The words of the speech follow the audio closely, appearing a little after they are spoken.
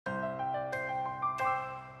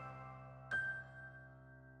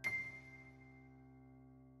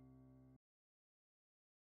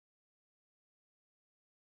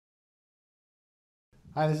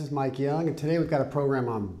Hi, this is Mike Young, and today we've got a program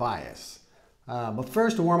on bias. But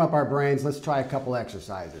first, to warm up our brains, let's try a couple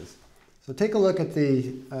exercises. So take a look at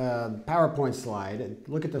the PowerPoint slide and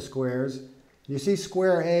look at the squares. You see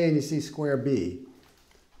square A and you see square B.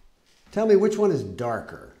 Tell me which one is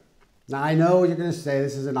darker. Now, I know you're going to say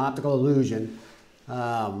this is an optical illusion,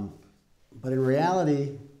 but in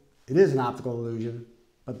reality, it is an optical illusion,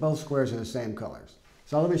 but both squares are the same colors.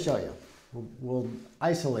 So let me show you. We'll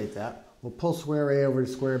isolate that. We'll pull square A over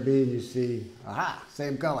to square B, and you see, aha,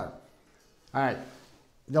 same color. All right,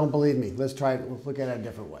 don't believe me. Let's try it. We'll look at it a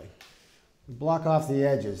different way. Block off the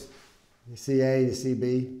edges. You see A, you see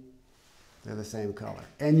B. They're the same color.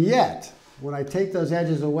 And yet, when I take those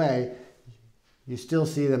edges away, you still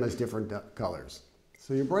see them as different colors.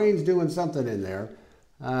 So your brain's doing something in there.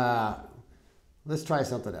 Let's try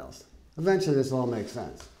something else. Eventually, this will all make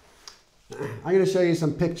sense. I'm going to show you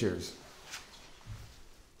some pictures.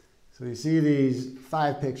 So you see these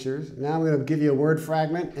 5 pictures. Now I'm going to give you a word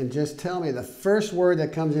fragment and just tell me the first word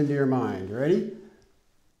that comes into your mind. Ready?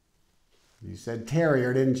 You said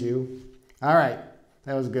terrier, didn't you? All right,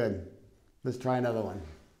 that was good. Let's try another one.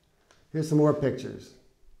 Here's some more pictures.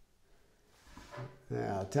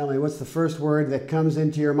 Now tell me, what's the first word that comes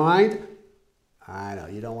into your mind? I know,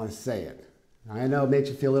 you don't want to say it. I know it makes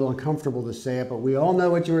you feel a little uncomfortable to say it, but we all know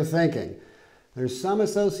what you were thinking. There's some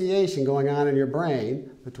association going on in your brain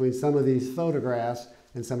between some of these photographs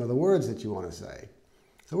and some of the words that you want to say.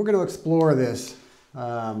 So we're going to explore this,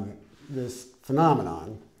 this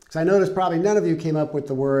phenomenon. Because I noticed probably none of you came up with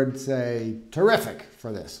the word, say, terrific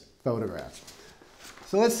for this photograph.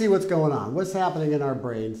 So let's see what's going on. What's happening in our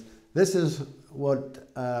brains? This is what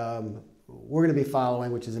we're going to be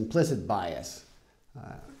following, which is implicit bias.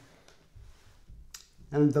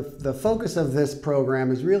 And the focus of this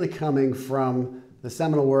program is really coming from the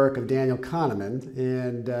seminal work of Daniel Kahneman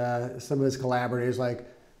and some of his collaborators like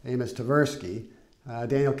Amos Tversky.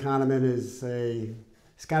 Daniel Kahneman is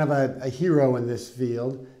he's kind of a hero in this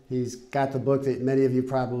field. He's got the book that many of you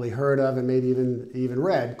probably heard of and maybe even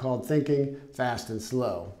read called Thinking Fast and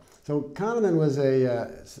Slow. So Kahneman was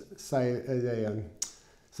a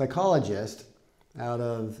psychologist out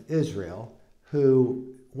of Israel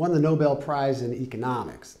who won the Nobel Prize in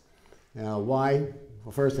economics. Why?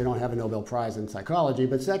 Well, first, they don't have a Nobel Prize in psychology,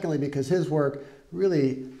 but secondly, because his work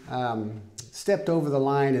really stepped over the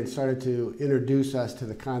line and started to introduce us to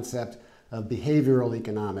the concept of behavioral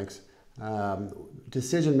economics,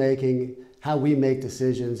 decision-making, how we make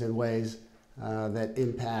decisions in ways that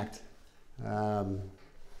impact,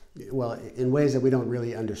 well, in ways that we don't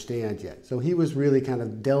really understand yet. So he was really kind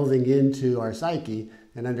of delving into our psyche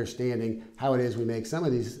and understanding how it is we make some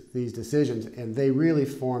of these decisions, and they really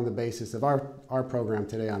form the basis of our program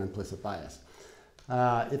today on implicit bias.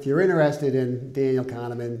 If you're interested in Daniel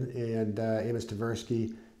Kahneman and Amos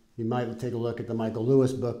Tversky, you might take a look at the Michael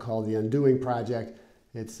Lewis book called The Undoing Project.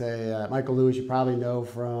 It's Michael Lewis you probably know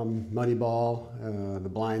from Moneyball, The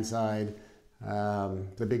Blind Side,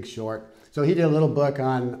 The Big Short. So he did a little book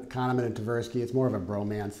on Kahneman and Tversky. It's more of a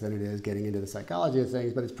bromance than it is getting into the psychology of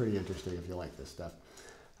things, but it's pretty interesting if you like this stuff.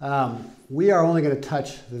 We are only going to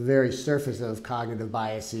touch the very surface of cognitive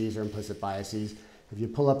biases or implicit biases. If you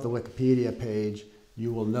pull up the Wikipedia page,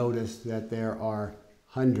 you will notice that there are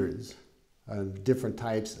hundreds of different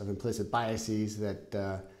types of implicit biases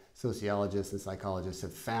that sociologists and psychologists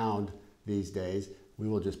have found these days. We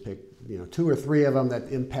will just pick 2 or 3 of them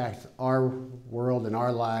that impact our world and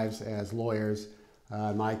our lives as lawyers,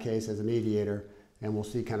 in my case as a mediator, and we'll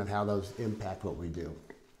see kind of how those impact what we do.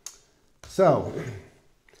 So,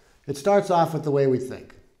 it starts off with the way we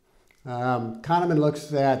think. Kahneman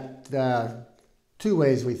looks at 2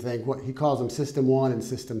 ways we think. What he calls them System 1 and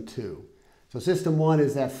System 2. So System 1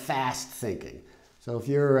 is that fast thinking. So if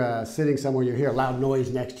you're sitting somewhere, you hear a loud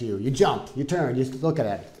noise next to you, you jump, you turn, you look at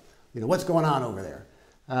it. What's going on over there?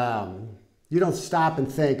 You don't stop and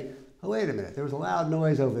think, oh, wait a minute, there was a loud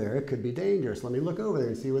noise over there. It could be dangerous. Let me look over there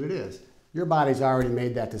and see what it is. Your body's already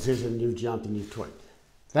made that decision. You jumped and you twitched.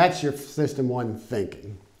 That's your System 1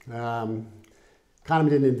 thinking. Kahneman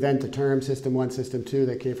didn't invent the term System 1, System 2.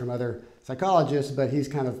 They came from other psychologists, but he's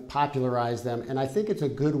kind of popularized them. And I think it's a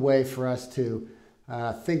good way for us to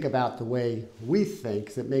think about the way we think,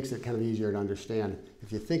 because it makes it kind of easier to understand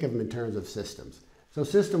if you think of them in terms of systems. So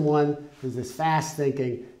System 1 is this fast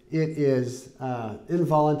thinking. It is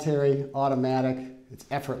involuntary, automatic, it's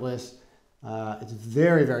effortless, it's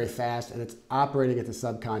very, very fast, and it's operating at the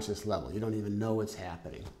subconscious level. You don't even know what's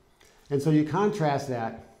happening. And so you contrast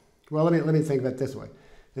that. Well, let me think of it this way.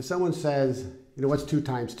 If someone says, what's 2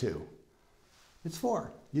 times 2? It's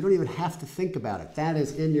 4. You don't even have to think about it. That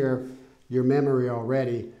is in your memory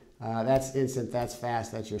already. That's instant, that's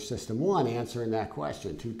fast, that's your system 1 answering that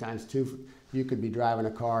question. 2 times 2, you could be driving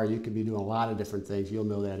a car, you could be doing a lot of different things, you'll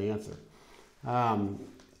know that answer.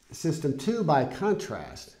 System 2, by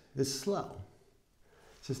contrast, is slow.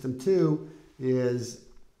 System 2 is,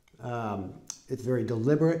 it's very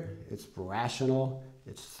deliberate, it's rational,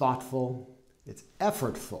 it's thoughtful, it's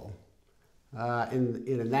effortful.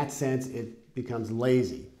 In that sense, it becomes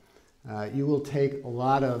lazy. You will take a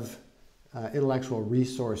lot of intellectual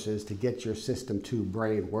resources to get your system 2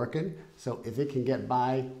 brain working. So if it can get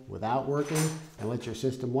by without working and let your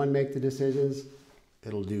system 1 make the decisions,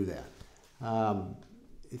 it'll do that.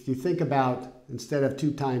 If you think about, instead of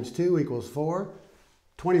 2 times 2 equals 4,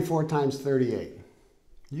 24 times 38.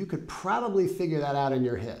 You could probably figure that out in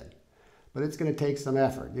your head, but it's going to take some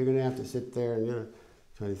effort. You're going to have to sit there and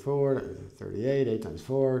 24, 38, 8 times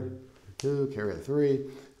 4, 2, carry a 3.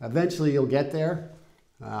 Eventually you'll get there.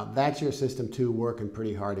 That's your system 2 working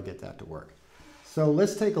pretty hard to get that to work. So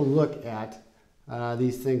let's take a look at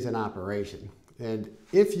these things in operation. And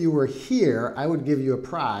if you were here, I would give you a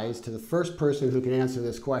prize to the first person who can answer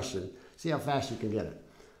this question. See how fast you can get it.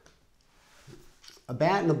 A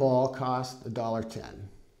bat and a ball cost $1.10.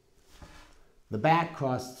 The bat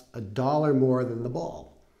costs $1 more than the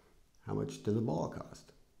ball. How much did the ball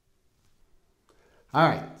cost? All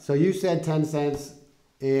right, so you said 10 cents,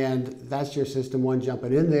 and that's your system 1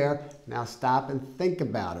 jumping in there. Now stop and think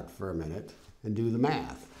about it for a minute and do the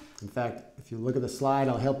math. In fact, if you look at the slide,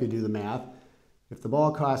 I'll help you do the math. If the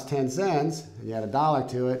ball costs 10 cents and you add $1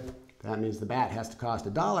 to it, that means the bat has to cost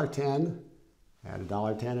 $1.10. Add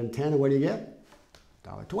 $1.10 and 10, and what do you get?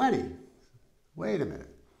 $1.20. Wait a minute.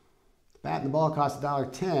 The bat and the ball cost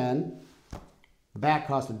 $1.10. The bat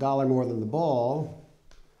costs $1 more than the ball.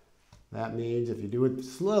 That means if you do it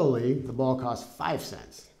slowly, the ball costs 5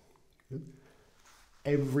 cents.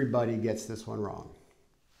 Everybody gets this one wrong.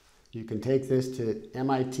 You can take this to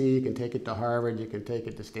MIT, you can take it to Harvard, you can take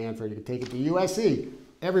it to Stanford, you can take it to USC.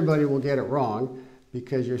 Everybody will get it wrong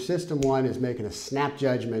because your system 1 is making a snap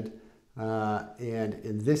judgment, and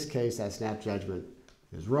in this case, that snap judgment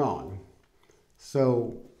is wrong.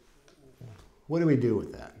 So what do we do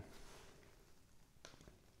with that?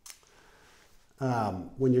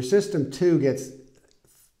 When your system 2 gets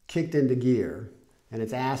kicked into gear and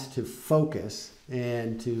it's asked to focus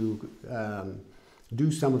and to do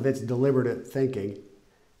some of its deliberate thinking,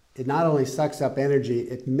 it not only sucks up energy,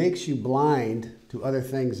 it makes you blind to other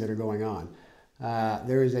things that are going on.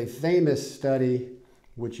 There is a famous study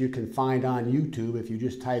which you can find on YouTube if you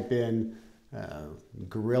just type in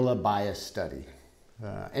gorilla bias study.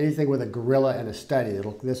 Anything with a gorilla and a study,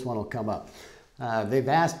 this one will come up. They've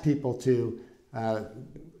asked people to,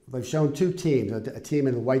 they've shown 2 teams, a team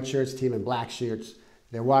in white shirts, a team in black shirts.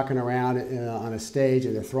 They're walking around on a stage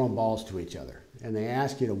and they're throwing balls to each other. And they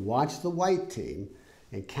ask you to watch the white team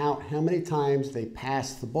and count how many times they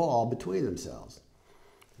pass the ball between themselves.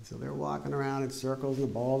 And so they're walking around in circles and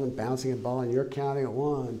the ball and bouncing the ball, and you're counting at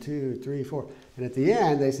 1, 2, 3, 4. And at the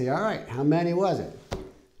end, they say, all right, how many was it?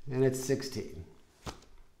 And it's 16.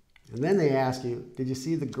 And then they ask you, did you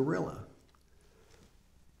see the gorilla?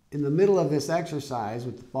 In the middle of this exercise,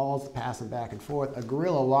 with the balls passing back and forth, a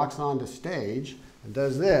gorilla walks onto stage and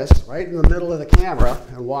does this right in the middle of the camera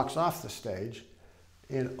and walks off the stage.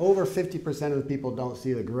 And over 50% of the people don't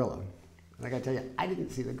see the gorilla. And I gotta tell you, I didn't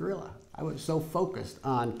see the gorilla. I was so focused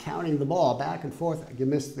on counting the ball back and forth, you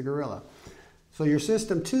missed the gorilla. So your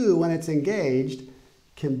system 2, when it's engaged,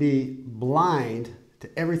 can be blind to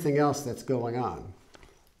everything else that's going on.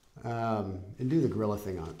 And do the gorilla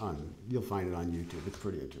thing you'll find it on YouTube. It's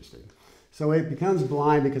pretty interesting. So it becomes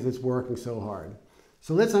blind because it's working so hard.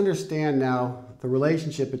 So let's understand now the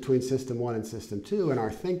relationship between system 1 and system 2 in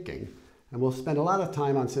our thinking. And we'll spend a lot of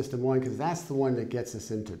time on system 1 because that's the one that gets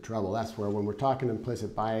us into trouble. That's where, when we're talking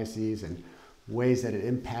implicit biases and ways that it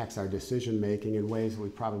impacts our decision making in ways that we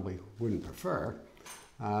probably wouldn't prefer,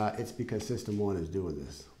 it's because system 1 is doing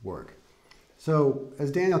this work. So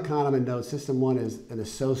as Daniel Kahneman notes, system 1 is an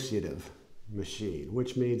associative machine,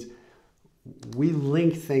 which means we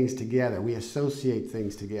link things together. We associate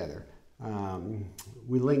things together.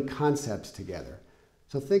 We link concepts together.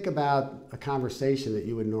 So think about a conversation that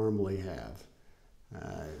you would normally have.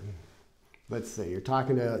 Let's say you're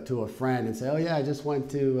talking to a friend and say, oh yeah, I just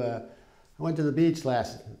went to the beach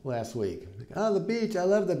last week. Like, oh, the beach, I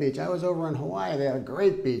love the beach. I was over in Hawaii. They have a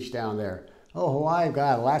great beach down there. Oh, Hawaii,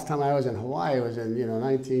 God, the last time I was in Hawaii was in,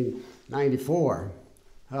 1994.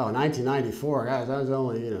 Oh, 1994, guys, I was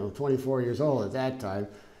only, 24 years old at that time.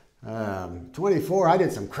 24, I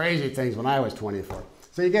did some crazy things when I was 24.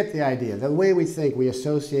 So you get the idea. The way we think, we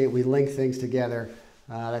associate, we link things together.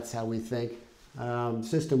 That's how we think.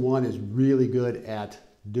 System 1 is really good at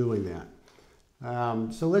doing that.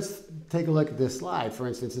 So let's take a look at this slide. For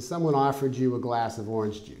instance, if someone offered you a glass of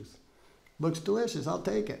orange juice, looks delicious, I'll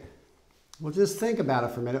take it. Well, just think about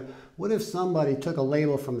it for a minute. What if somebody took a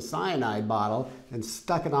label from a cyanide bottle and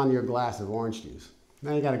stuck it on your glass of orange juice?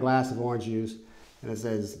 Now you got a glass of orange juice and it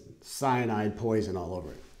says cyanide poison all over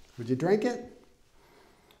it. Would you drink it?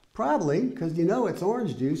 Probably, because you know it's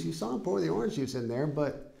orange juice. You saw him pour the orange juice in there,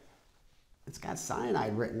 but it's got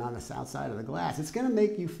cyanide written on the outside of the glass. It's going to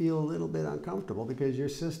make you feel a little bit uncomfortable because your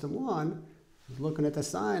system 1 is looking at the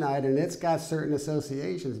cyanide and it's got certain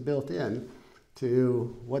associations built in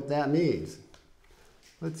to what that means.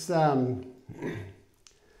 Let's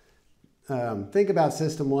think about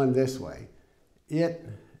system 1 this way. It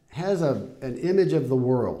has an image of the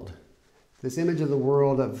world. This image of the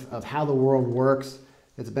world, of how the world works,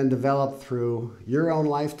 it's been developed through your own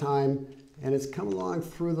lifetime, and it's come along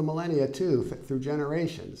through the millennia too, through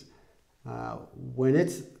generations. When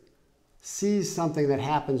it sees something that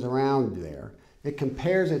happens around there, it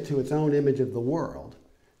compares it to its own image of the world.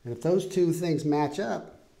 And if those two things match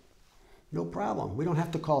up, no problem. We don't have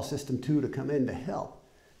to call system 2 to come in to help.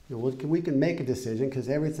 You know, we can make a decision because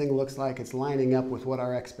everything looks like it's lining up with what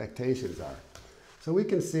our expectations are. So we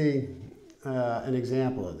can see an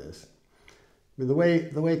example of this. I mean, the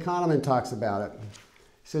way Kahneman talks about it,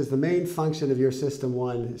 he says the main function of your system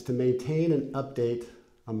 1 is to maintain and update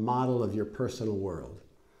a model of your personal world,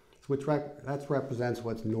 which that represents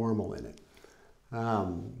what's normal in it.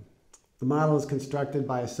 The model is constructed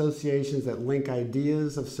by associations that link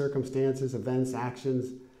ideas of circumstances, events,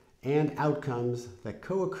 actions, and outcomes that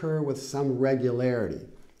co-occur with some regularity,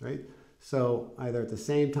 right? So either at the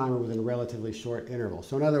same time or within a relatively short interval.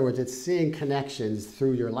 So in other words, it's seeing connections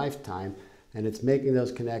through your lifetime, and it's making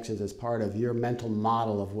those connections as part of your mental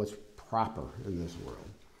model of what's proper in this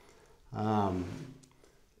world.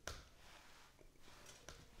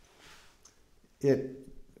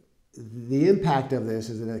 The impact of this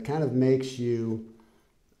is that it kind of makes you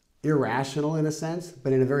irrational in a sense,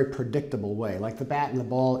 but in a very predictable way, like the bat and the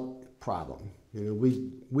ball problem. You know,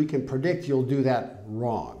 we can predict you'll do that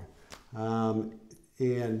wrong. And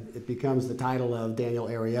it becomes the title of Daniel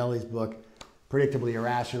Ariely's book, Predictably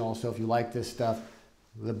Irrational. So if you like this stuff,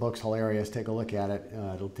 the book's hilarious. Take a look at it.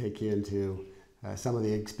 It'll take you into some of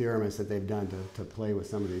the experiments that they've done to play with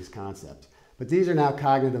some of these concepts. But these are now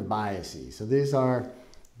cognitive biases. So these are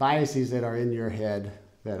biases that are in your head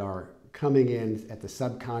that are coming in at the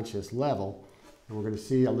subconscious level, and we're going to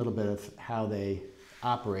see a little bit of how they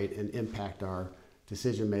operate and impact our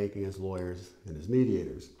decision making as lawyers and as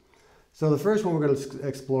mediators. So the first one we're going to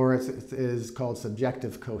explore is called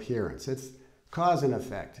subjective coherence. It's cause and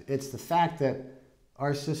effect. It's the fact that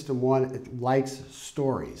our system 1 it likes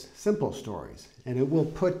stories, simple stories, and it will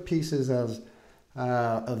put pieces of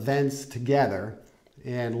events together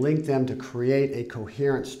and link them to create a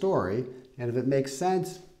coherent story, and if it makes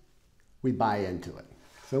sense, we buy into it.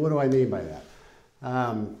 So what do I mean by that?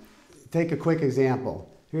 Take a quick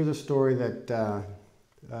example. Here's a story that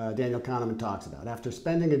Daniel Kahneman talks about. After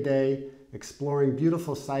spending a day exploring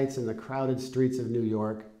beautiful sights in the crowded streets of New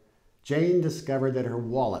York, Jane discovered that her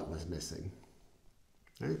wallet was missing.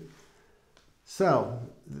 Right? So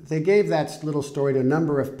they gave that little story to a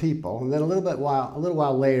number of people, and then a little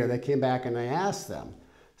while later, they came back and they asked them,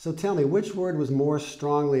 so tell me, which word was more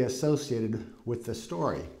strongly associated with the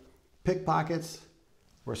story? Pickpockets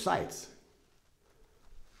or sights?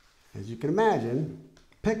 As you can imagine,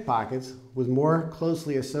 pickpockets was more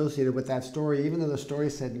closely associated with that story, even though the story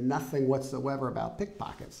said nothing whatsoever about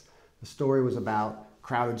pickpockets. The story was about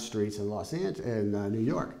crowded streets in New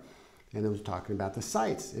York, and it was talking about the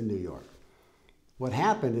sights in New York. What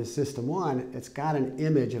happened is system 1, it's got an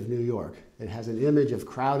image of New York. It has an image of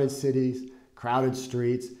crowded cities, crowded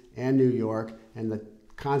streets, and New York, and the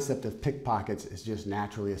concept of pickpockets is just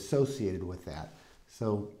naturally associated with that.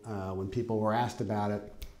 So when people were asked about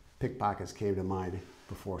it, pickpockets came to mind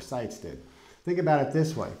before sights did. Think about it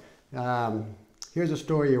this way. Here's a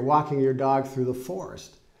story. You're walking your dog through the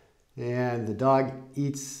forest, and the dog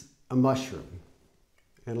eats a mushroom,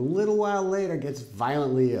 and a little while later gets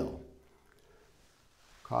violently ill.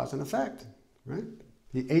 Cause and effect, right?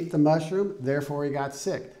 He ate the mushroom, therefore he got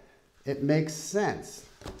sick. It makes sense.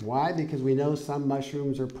 Why? Because we know some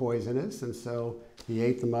mushrooms are poisonous, and so he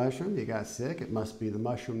ate the mushroom, he got sick, it must be the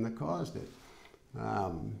mushroom that caused it.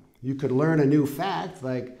 You could learn a new fact,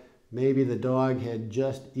 like maybe the dog had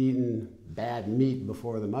just eaten bad meat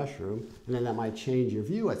before the mushroom, and then that might change your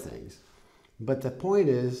view of things. But the point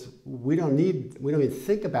is, we don't even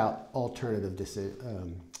think about alternative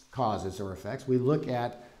causes or effects. We look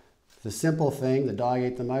at the simple thing, the dog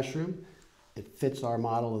ate the mushroom, It fits our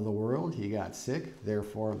model of the world. He got sick,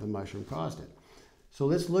 therefore the mushroom caused it. So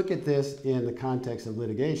let's look at this in the context of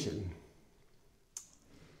litigation.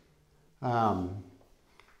 Kahneman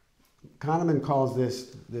calls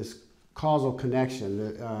this causal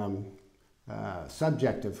connection,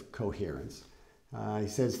 subjective coherence. He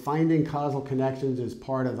says finding causal connections is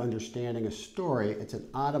part of understanding a story. It's an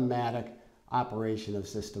automatic operation of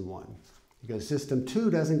system one. Because system two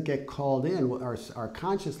doesn't get called in, our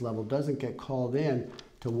conscious level doesn't get called in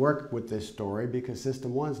to work with this story because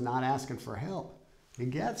system one's not asking for help. It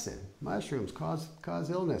gets it. Mushrooms cause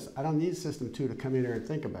illness. I don't need system two to come in here and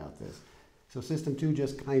think about this. So system two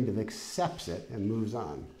just kind of accepts it and moves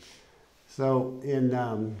on. So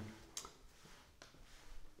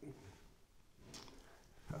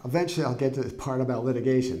eventually I'll get to this part about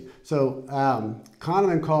litigation. So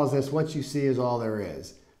Kahneman calls this what you see is all there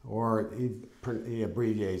is. Or he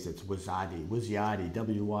abbreviates it, Wysiati,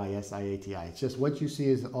 W-Y-S-I-A-T-I. It's just what you see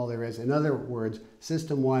is all there is. In other words,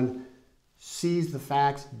 system one sees the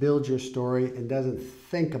facts, builds your story, and doesn't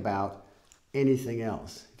think about anything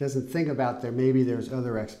else. It doesn't think about maybe there's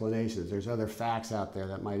other explanations, there's other facts out there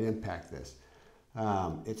that might impact this.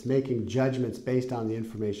 It's making judgments based on the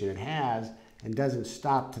information it has and doesn't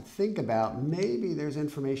stop to think about maybe there's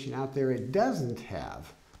information out there it doesn't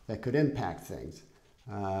have that could impact things.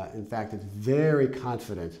 In fact, it's very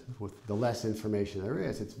confident with the less information there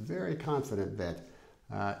is. It's very confident that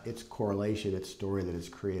its correlation, its story that it's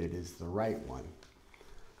created is the right one.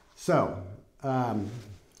 So,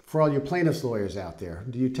 for all you plaintiffs' lawyers out there,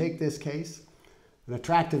 do you take this case? An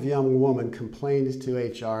attractive young woman complains to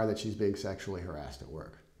HR that she's being sexually harassed at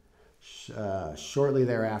work. Shortly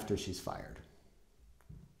thereafter, she's fired.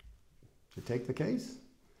 Do you take the case?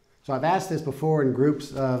 So I've asked this before in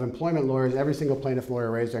groups of employment lawyers. Every single plaintiff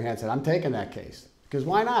lawyer raised their hand and said, I'm taking that case. Because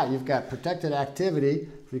why not? You've got protected activity.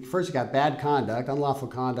 First, you've got bad conduct, unlawful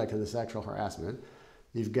conduct in the sexual harassment.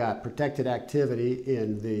 You've got protected activity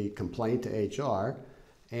in the complaint to HR.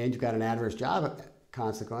 And you've got an adverse job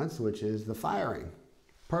consequence, which is the firing.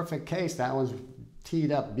 Perfect case. That one's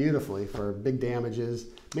teed up beautifully for big damages,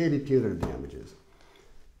 maybe punitive damages.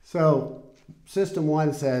 So system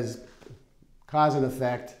one says cause and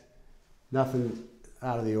effect. Nothing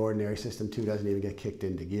out of the ordinary. System two doesn't even get kicked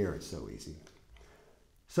into gear. It's so easy.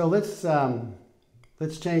 So let's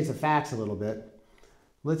change the facts a little bit.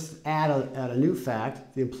 Let's add a new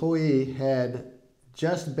fact. The employee had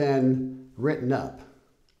just been written up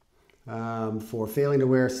for failing to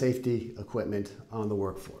wear safety equipment on the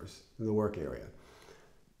workforce, in the work area.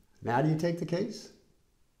 Now do you take the case?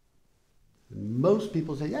 Most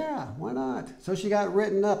people say, yeah, why not? So she got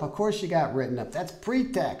written up. Of course she got written up. That's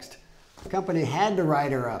pretext. The company had to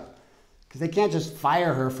write her up because they can't just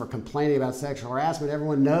fire her for complaining about sexual harassment.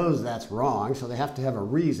 Everyone knows that's wrong, so they have to have a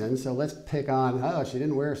reason. So let's pick on, oh, she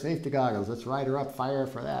didn't wear safety goggles. Let's write her up, fire her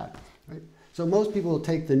for that. Right? So most people will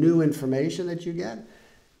take the new information that you get.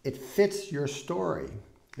 It fits your story.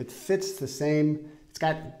 It fits the same, it's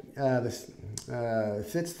got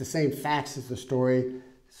fits the same facts as the story.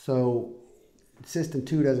 So system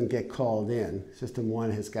two doesn't get called in. System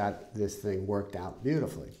one has got this thing worked out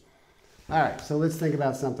beautifully. All right, so let's think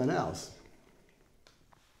about something else.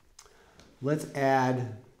 Let's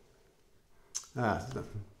add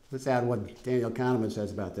what Daniel Kahneman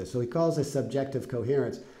says about this. So he calls this subjective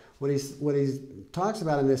coherence. What he talks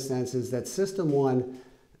about in this sense is that system one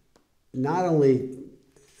not only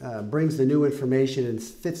brings the new information and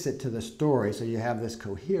fits it to the story, so you have this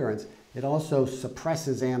coherence, it also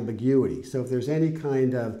suppresses ambiguity. So if there's any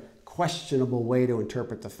kind of questionable way to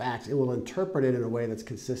interpret the facts, it will interpret it in a way that's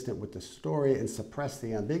consistent with the story and suppress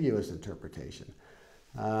the ambiguous interpretation.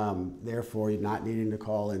 Therefore, you're not needing to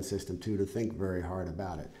call in system two to think very hard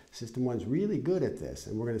about it. System one's really good at this,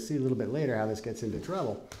 and we're going to see a little bit later how this gets into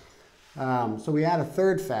trouble. So we add a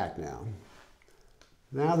third fact now.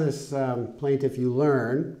 Now this plaintiff, you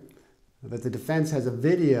learn that the defense has a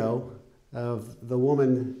video of the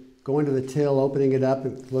woman going to the till, opening it up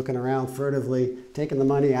and looking around furtively, taking the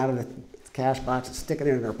money out of the cash box and sticking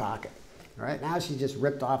it in her pocket. All right, now she just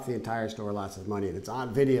ripped off the entire store, lots of money, and it's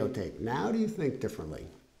on videotape. Now do you think differently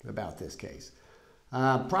about this case?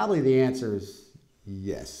 Probably the answer is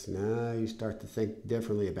yes. Now you start to think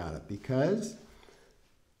differently about it because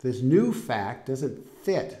this new fact doesn't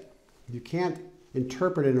fit. You can't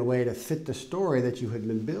interpret it in a way to fit the story that you had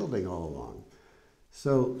been building all along.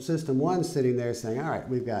 So system one's sitting there saying, all right,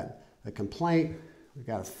 we've got a complaint, we've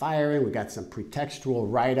got a firing, we've got some pretextual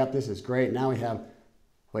write-up, this is great. Now we have,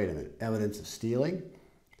 wait a minute, evidence of stealing.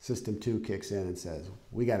 System two kicks in and says,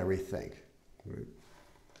 we got to rethink.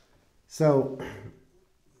 So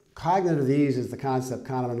cognitive ease is the concept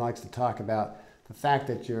Kahneman likes to talk about, the fact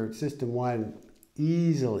that your system one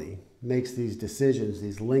easily makes these decisions,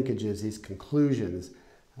 these linkages, these conclusions,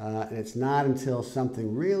 and it's not until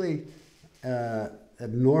something really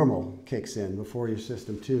abnormal kicks in before your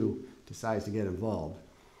system two decides to get involved.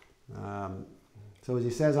 So as he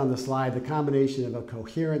says on the slide, the combination of a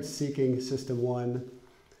coherence-seeking system one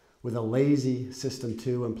with a lazy system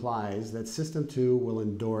two implies that system two will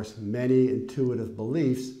endorse many intuitive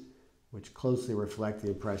beliefs which closely reflect the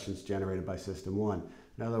impressions generated by system one.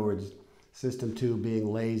 In other words, system two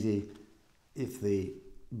being lazy, if the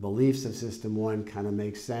beliefs of system one kind of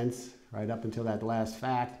make sense right up until that last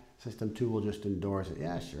fact, system two will just endorse it.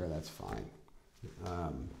 Yeah, sure, that's fine.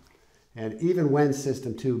 And even when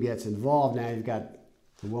system two gets involved, now you've got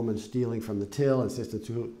the woman stealing from the till and system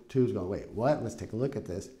two is going, wait, what? Let's take a look at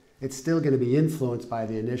this. It's still going to be influenced by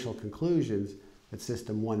the initial conclusions that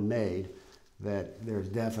system one made, that there's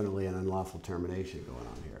definitely an unlawful termination going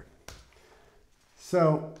on here.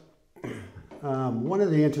 So one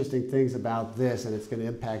of the interesting things about this, and it's going to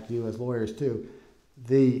impact you as lawyers too,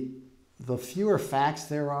 the fewer facts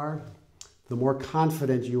there are, the more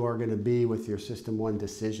confident you are going to be with your system one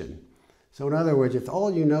decision. So in other words, if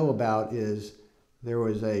all you know about is there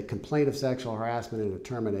was a complaint of sexual harassment and a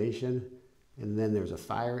termination, and then there's the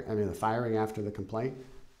firing after the complaint,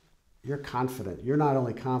 you're confident. You're not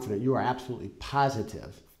only confident, you are absolutely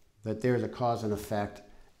positive that there's a cause and effect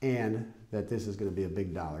and that this is going to be a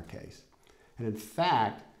big dollar case. And in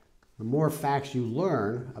fact, the more facts you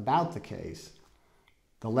learn about the case,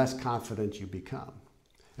 the less confident you become.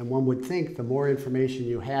 And one would think the more information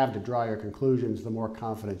you have to draw your conclusions, the more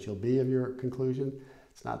confident you'll be of your conclusion.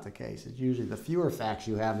 It's not the case. It's usually the fewer facts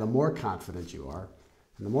you have, the more confident you are.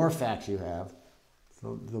 And the more facts you have,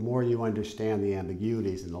 the more you understand the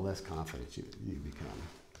ambiguities and the less confident you become.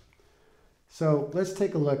 So let's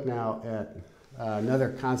take a look now at another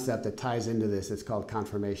concept that ties into this. It's called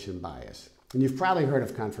confirmation bias. And you've probably heard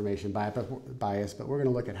of confirmation bias, but we're going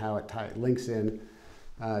to look at how it links in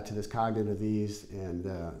to this cognitive ease and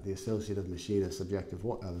the associative machine of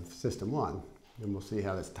system one. And we'll see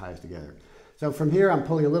how this ties together. So from here, I'm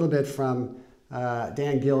pulling a little bit from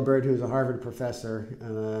Dan Gilbert, who's a Harvard professor.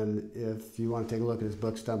 And if you want to take a look at his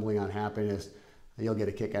book, Stumbling on Happiness, you'll get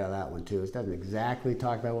a kick out of that one too. It doesn't exactly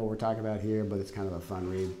talk about what we're talking about here, but it's kind of a fun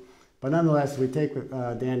read. But nonetheless, we take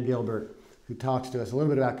Dan Gilbert, who talks to us a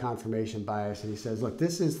little bit about confirmation bias, and he says, look,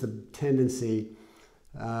 this is the tendency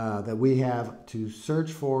that we have to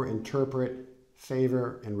search for, interpret,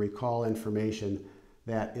 favor, and recall information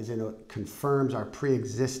that confirms our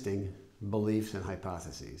pre-existing beliefs and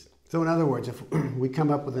hypotheses. So in other words, if we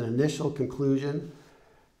come up with an initial conclusion,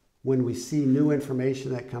 when we see new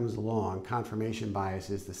information that comes along, confirmation bias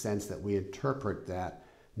is the sense that we interpret that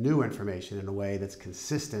new information in a way that's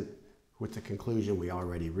consistent with the conclusion we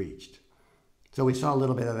already reached. So we saw a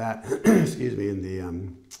little bit of that, excuse me, in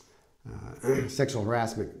the sexual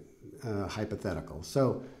harassment hypothetical.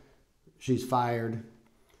 So she's fired, and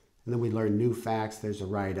then we learn new facts, there's a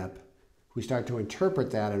write-up. We start to interpret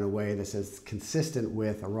that in a way that says consistent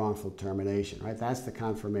with a wrongful termination, right? That's the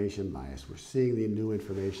confirmation bias. We're seeing the new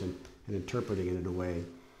information and interpreting it in a way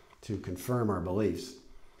to confirm our beliefs.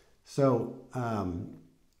 So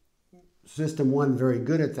system one, very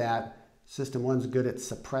good at that. System one's good at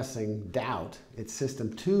suppressing doubt. It's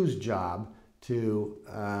system two's job to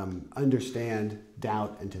understand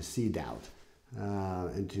doubt and to see doubt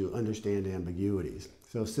and to understand ambiguities.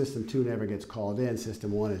 So system two never gets called in.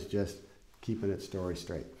 System one is just keeping its story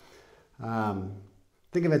straight.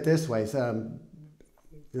 Think of it this way. So,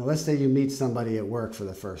 let's say you meet somebody at work for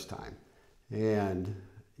the first time, and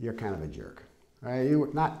you're kind of a jerk, right?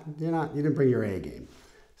 You didn't bring your A game.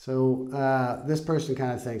 So this person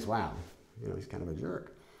kind of thinks, wow, he's kind of a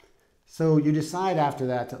jerk. So you decide after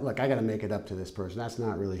that, look, I got to make it up to this person. That's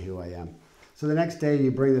not really who I am. So the next day you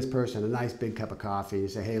bring this person a nice big cup of coffee. You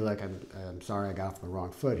say, hey, look, I'm sorry I got off on the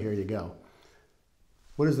wrong foot. Here you go.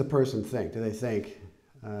 What does the person think? Do they think,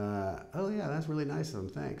 oh yeah, that's really nice of him,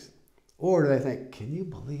 thanks? Or do they think, can you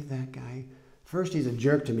believe that guy? First he's a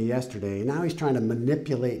jerk to me yesterday, now he's trying to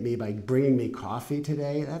manipulate me by bringing me coffee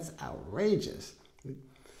today? That's outrageous.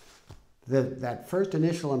 That first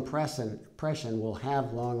initial impression will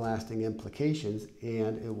have long-lasting implications,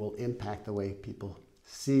 and it will impact the way people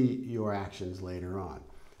see your actions later on.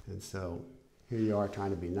 And so here you are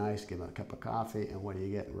trying to be nice, give him a cup of coffee, and what do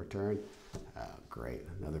you get in return? Oh, great,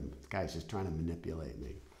 another guy's just trying to manipulate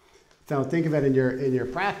me. So think of it in your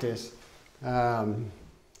practice.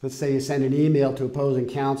 Let's say you send an email to opposing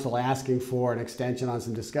counsel asking for an extension on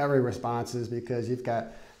some discovery responses because you've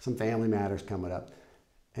got some family matters coming up,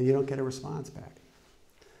 and you don't get a response back.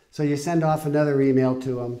 So you send off another email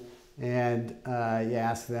to them, and you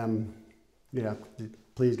ask them,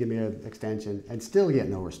 please give me an extension, and still get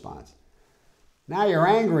no response. Now you're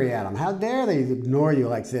angry at them. How dare they ignore you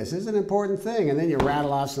like this? This is an important thing. And then you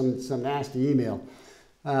rattle off some nasty email.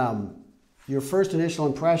 Your first initial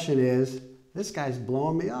impression is, this guy's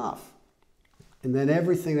blowing me off. And then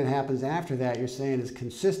everything that happens after that, you're saying is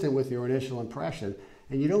consistent with your initial impression.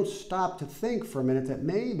 And you don't stop to think for a minute that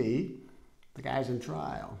maybe the guy's in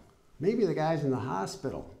trial. Maybe the guy's in the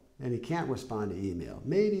hospital and he can't respond to email.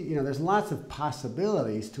 Maybe, there's lots of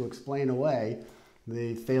possibilities to explain away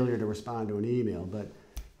the failure to respond to an email. But,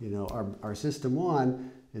 our system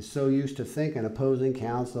one is so used to thinking opposing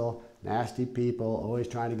counsel, nasty people, always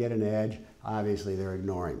trying to get an edge. Obviously, they're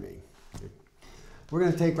ignoring me. We're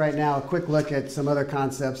going to take right now a quick look at some other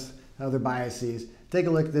concepts, other biases. Take a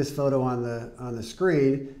look at this photo on the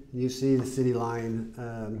screen. You see the city line,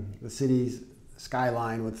 the city's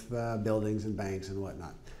skyline with buildings and banks and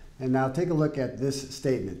whatnot. And now take a look at this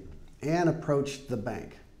statement. Anne approached the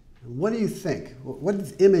bank. What do you think?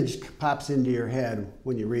 What image pops into your head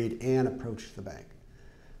when you read Anne approached the bank?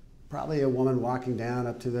 Probably a woman walking down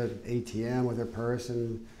up to the ATM with her purse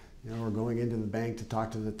and, or going into the bank to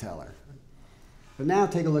talk to the teller. But now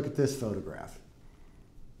take a look at this photograph.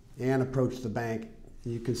 Anne approached the bank.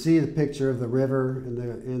 You can see the picture of the river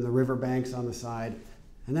and the river banks on the side.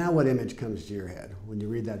 And now what image comes to your head when you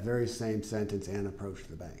read that very same sentence, Anne approached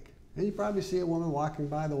the bank? And you probably see a woman walking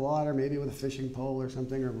by the water, maybe with a fishing pole or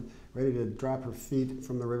something, or ready to drop her feet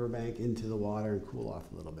from the riverbank into the water and cool off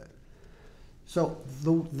a little bit. So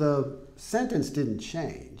the sentence didn't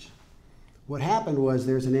change. What happened was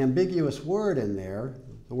there's an ambiguous word in there,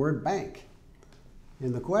 the word bank.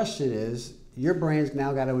 And the question is, your brain's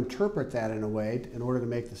now got to interpret that in a way in order to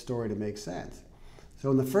make the story to make sense. So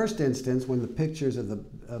in the first instance, when the pictures of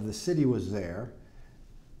the city was there,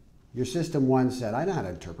 your system one said, I know how to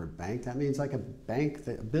interpret bank. That means like a bank,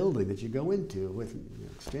 a building that you go into with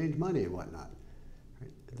exchange money and whatnot. Right?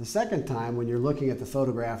 The second time, when you're looking at the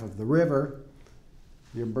photograph of the river,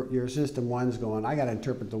 your system one's going, I got to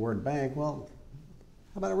interpret the word bank. Well,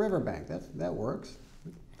 how about a river bank? That works.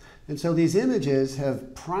 And so these images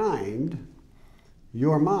have primed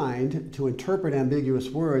your mind to interpret ambiguous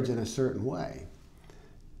words in a certain way.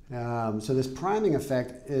 So this priming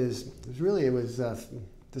effect it was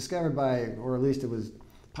discovered by, or at least it was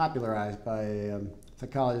popularized by a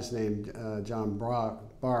psychologist named John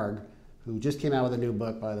Barg, who just came out with a new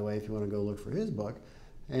book, by the way, if you want to go look for his book.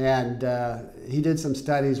 And he did some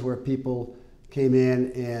studies where people came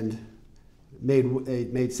in and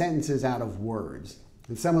made sentences out of words.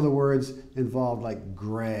 And some of the words involved like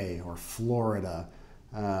gray or Florida,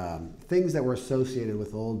 things that were associated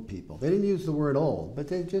with old people. They didn't use the word old, but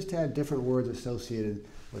they just had different words associated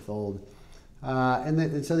with old.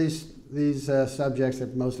 And so these subjects,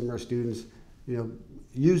 that most of them are students,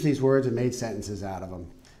 used these words and made sentences out of them.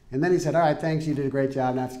 And then he said, all right, thanks, you did a great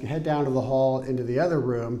job. Now head down to the hall, into the other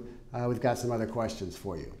room. We've got some other questions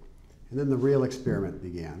for you. And then the real experiment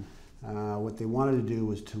began. What they wanted to do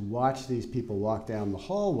was to watch these people walk down the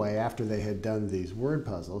hallway after they had done these word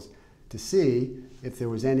puzzles to see if there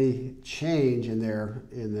was any change in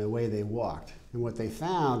the way they walked. And what they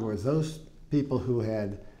found was those people who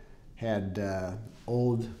had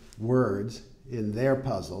old words in their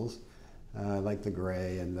puzzles, like the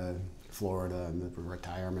gray and the Florida and the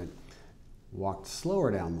retirement, walked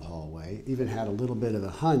slower down the hallway, even had a little bit of a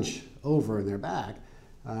hunch over in their back.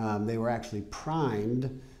 They were actually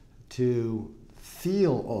primed to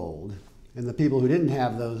feel old. And the people who didn't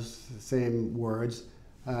have those same words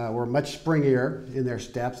were much springier in their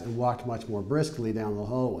steps and walked much more briskly down the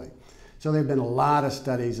hallway. So there have been a lot of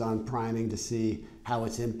studies on priming to see how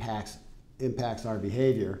it impacts our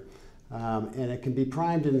behavior. And it can be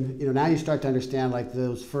primed, and now you start to understand, like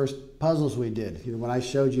those first puzzles we did. When I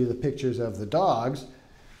showed you the pictures of the dogs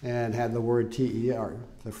and had the word T-E-R,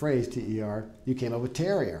 the phrase T-E-R, you came up with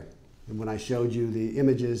terrier. And when I showed you the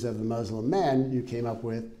images of the Muslim men, you came up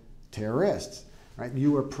with terrorists. Right?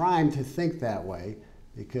 You were primed to think that way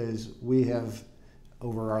because we have,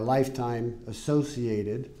 over our lifetime,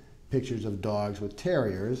 associated pictures of dogs with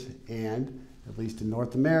terriers, and at least in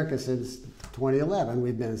North America since 2011,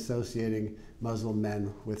 we've been associating Muslim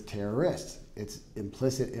men with terrorists. It's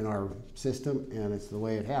implicit in our system, and it's the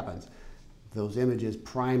way it happens. Those images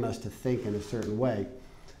prime us to think in a certain way.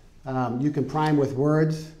 You can prime with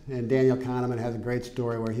words, and Daniel Kahneman has a great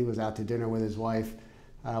story where he was out to dinner with his wife,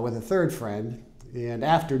 with a third friend, and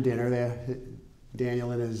after dinner,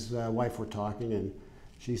 Daniel and his wife were talking, and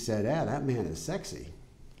she said, that man is sexy.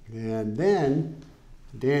 And then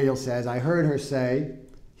Daniel says, I heard her say,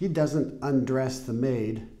 he doesn't undress the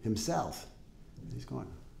maid himself. And he's going,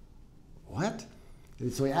 what?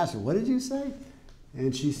 And so he asked her, what did you say?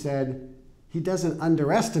 And she said, he doesn't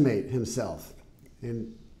underestimate himself.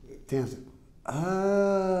 And Dan said,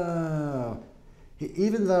 oh.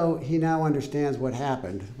 Even though he now understands what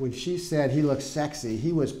happened, when she said he looks sexy,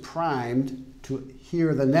 he was primed to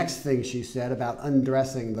hear the next thing she said about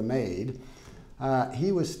undressing the maid.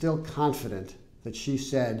 He was still confident that she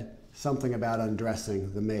said something about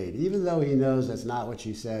undressing the maid. Even though he knows that's not what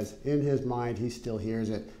she says, in his mind he still hears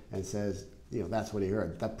it and says, that's what he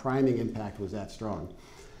heard. That priming impact was that strong.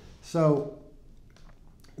 So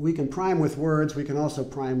we can prime with words, we can also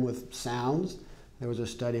prime with sounds. There was a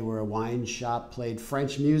study where a wine shop played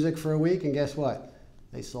French music for a week, and guess what?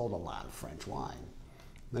 They sold a lot of French wine.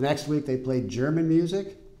 The next week they played German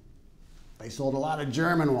music, they sold a lot of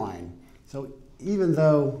German wine. So even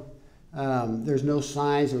though there's no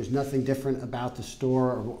signs, there's nothing different about the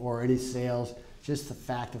store or any sales, just the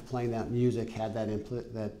fact of playing that music had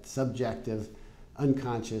that subjective,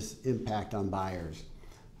 unconscious impact on buyers.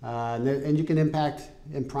 And you can impact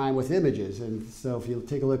and prime with images. And so if you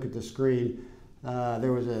take a look at the screen,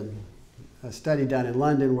 there was a study done in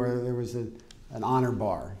London where there was an honor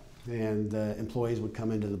bar, and employees would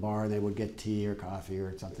come into the bar and they would get tea or coffee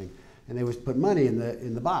or something, and they would put money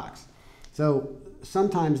in the box. So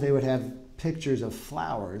sometimes they would have pictures of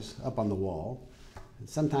flowers up on the wall, and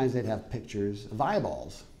sometimes they'd have pictures of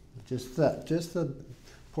eyeballs, just the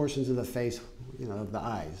portions of the face, of the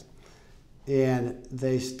eyes. And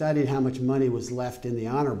they studied how much money was left in the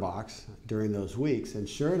honor box during those weeks. And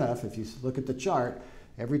sure enough, if you look at the chart,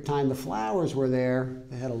 every time the flowers were there,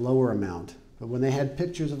 they had a lower amount. But when they had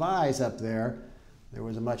pictures of eyes up there, there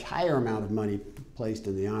was a much higher amount of money placed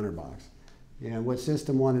in the honor box. And what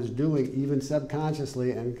System 1 is doing, even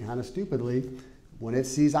subconsciously and kind of stupidly, when it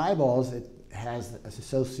sees eyeballs, it has an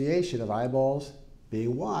association of eyeballs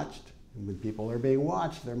being watched. And when people are being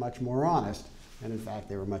watched, they're much more honest. And in fact,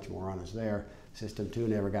 they were much more honest there. System 2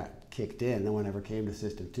 never got kicked in. No one ever came to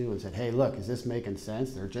System 2 and said, hey, look, is this making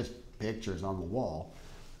sense? They're just pictures on the wall.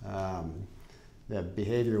 The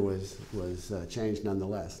behavior was changed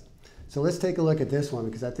nonetheless. So let's take a look at this one,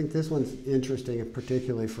 because I think this one's interesting,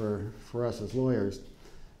 particularly for us as lawyers.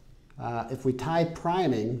 If we tie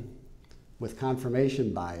priming with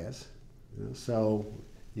confirmation bias, so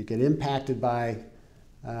you get impacted by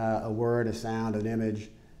a word, a sound, an image,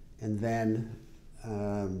 and then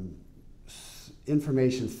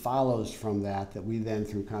information follows from that we then,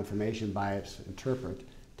 through confirmation bias, interpret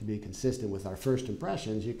to be consistent with our first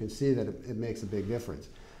impressions. You can see that it makes a big difference.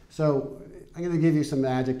 So I'm going to give you some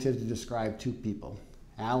adjectives to describe two people,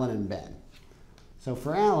 Alan and Ben. So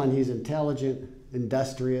for Alan, he's intelligent,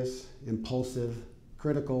 industrious, impulsive,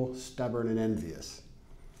 critical, stubborn, and envious.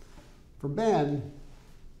 For Ben,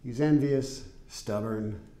 he's envious,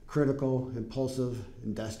 stubborn, critical, impulsive,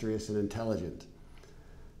 industrious, and intelligent.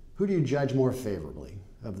 Who do you judge more favorably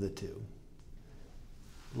of the two?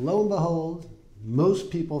 Lo and behold,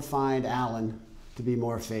 most people find Alan to be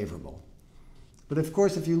more favorable. But of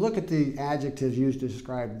course, if you look at the adjectives used to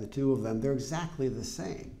describe the two of them, they're exactly the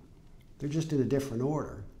same. They're just in a different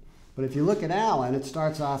order. But if you look at Alan, it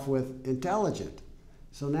starts off with intelligent.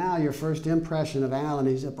 So now your first impression of Alan,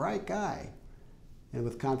 he's a bright guy. And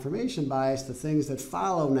with confirmation bias, the things that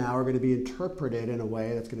follow now are going to be interpreted in a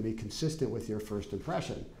way that's going to be consistent with your first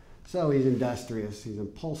impression. So he's industrious, he's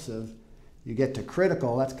impulsive. You get to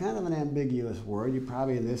critical, that's kind of an ambiguous word. You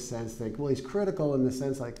probably in this sense think, well, he's critical in the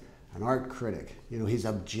sense like an art critic. He's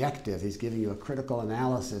objective, he's giving you a critical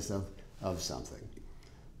analysis of something.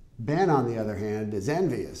 Ben, on the other hand, is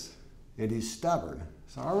envious, and he's stubborn.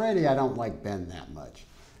 So already I don't like Ben that much.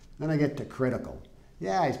 Then I get to critical.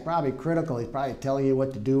 Yeah, he's probably critical. He's probably telling you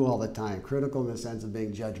what to do all the time. Critical in the sense of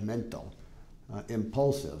being judgmental,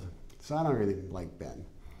 impulsive. So I don't really like Ben.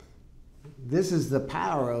 This is the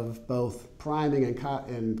power of both priming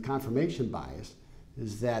and confirmation bias,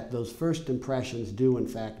 is that those first impressions do in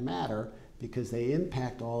fact matter because they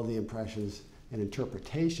impact all the impressions and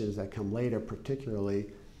interpretations that come later, particularly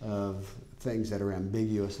of things that are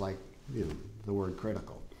ambiguous, like the word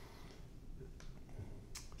critical.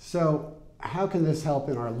 So how can this help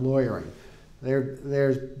in our lawyering?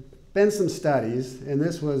 There's been some studies, and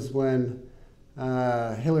this was when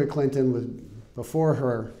Hillary Clinton was before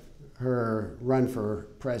her run for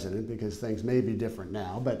president, because things may be different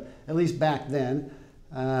now, but at least back then,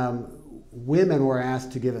 women were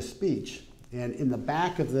asked to give a speech. And in the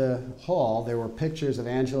back of the hall, there were pictures of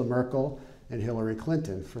Angela Merkel and Hillary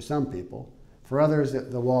Clinton for some people. For others,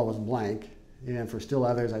 the wall was blank. And for still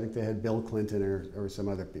others, I think they had Bill Clinton or some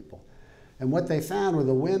other people. And what they found were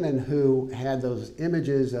the women who had those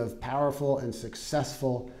images of powerful and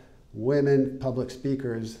successful women public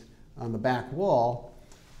speakers on the back wall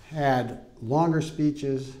had longer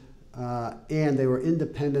speeches, and they were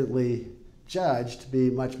independently judged to be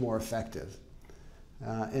much more effective.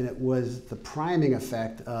 And it was the priming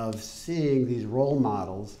effect of seeing these role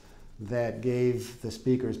models that gave the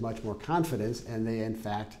speakers much more confidence, and they in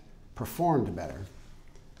fact performed better.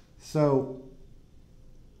 So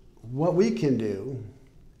what we can do,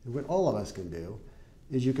 what all of us can do,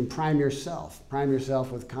 is you can prime yourself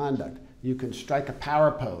with conduct. You can strike a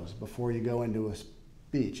power pose before you go into a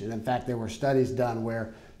speech. And in fact, there were studies done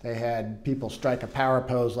where they had people strike a power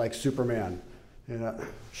pose like Superman, you know,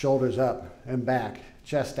 shoulders up and back,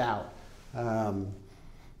 chest out, and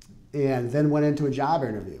then went into a job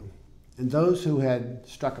interview. And those who had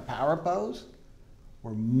struck a power pose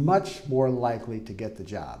were much more likely to get the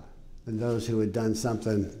job than those who had done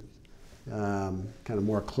something kind of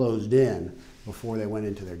more closed in before they went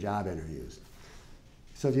into their job interviews.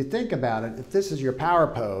 So if you think about it, if this is your power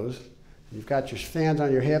pose, you've got your hands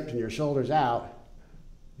on your hips and your shoulders out,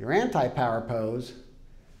 your anti-power pose,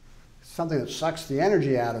 something that sucks the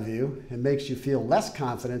energy out of you and makes you feel less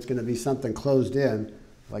confident, is going to be something closed in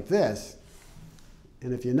like this.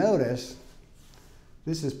 And if you notice,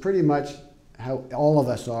 this is pretty much how all of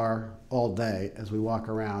us are all day as we walk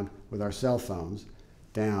around with our cell phones,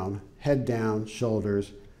 down, head down,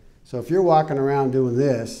 shoulders. So if you're walking around doing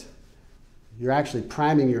this, you're actually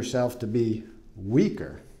priming yourself to be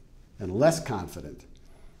weaker and less confident.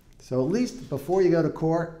 So at least before you go to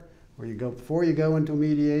court, or before you go into a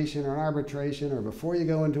mediation or an arbitration, or before you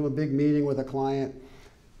go into a big meeting with a client,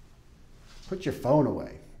 put your phone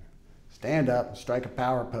away. Stand up, strike a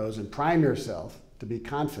power pose, and prime yourself to be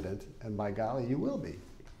confident, and by golly, you will be.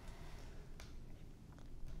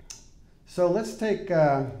 So let's take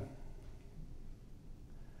a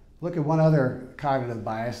look at one other cognitive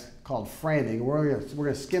bias called framing. We're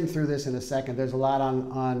going to skim through this in a second. There's a lot out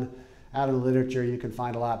in the literature. You can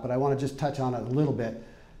find a lot, but I want to just touch on it a little bit.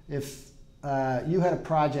 If you had a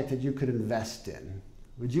project that you could invest in,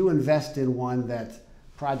 would you invest in one that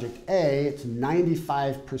Project A, it's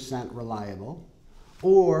 95% reliable,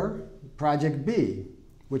 or Project B,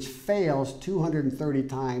 which fails 230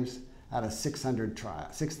 times out of 6,000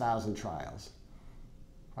 trials?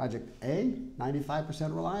 Project A,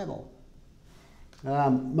 95% reliable.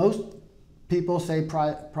 Most people say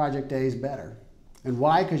Project A is better. And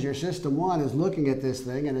why? Because your System 1 is looking at this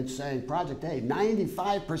thing and it's saying Project A,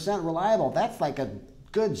 95% reliable. That's like a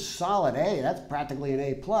good solid A. That's practically an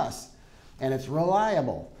A+. And it's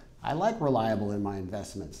reliable. I like reliable in my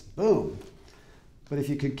investments. Boom. But if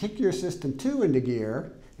you could kick your System 2 into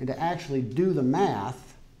gear and to actually do the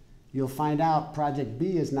math, you'll find out Project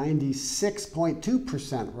B is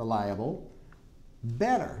 96.2% reliable,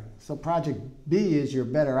 better. So Project B is your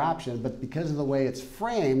better option, but because of the way it's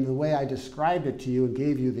framed, the way I described it to you and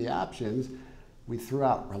gave you the options, we threw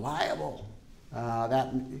out reliable.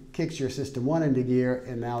 That kicks your System 1 into gear,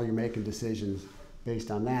 and now you're making decisions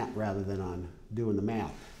based on that rather than on doing the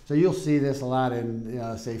math. So you'll see this a lot in,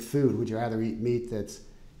 say, food. Would you rather eat meat that's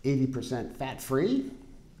 80% fat-free,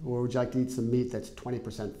 or would you like to eat some meat that's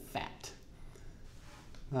 20% fat?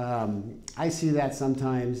 I see that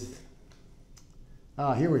sometimes.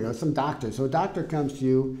 Here we go, some doctors. So a doctor comes to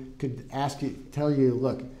you, could tell you,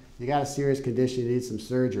 look, you got a serious condition, you need some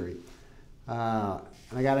surgery. And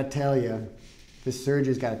I got to tell you, this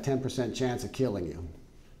surgery's got a 10% chance of killing you.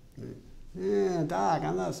 Yeah, doc,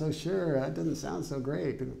 I'm not so sure. That doesn't sound so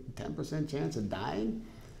great. 10% chance of dying?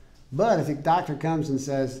 But if a doctor comes and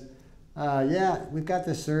says, yeah, we've got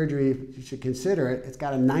this surgery, you should consider it. It's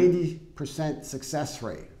got a 90% success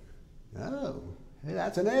rate. Oh, hey,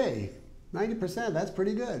 that's an A. 90%, that's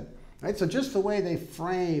pretty good. Right? So just the way they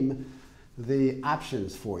frame the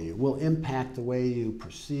options for you will impact the way you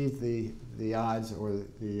perceive the odds or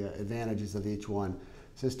the advantages of each one.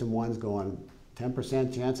 System 1's going,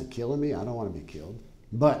 10% chance of killing me? I don't want to be killed.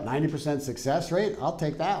 But 90% success rate? I'll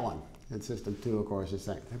take that one. And System 2, of course, is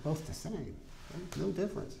saying, they're both the same. Right? No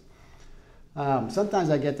difference. Sometimes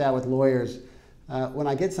I get that with lawyers. When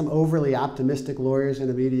I get some overly optimistic lawyers in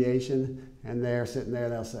a mediation, and they're sitting there,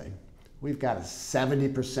 they'll say, we've got a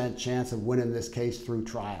 70% chance of winning this case through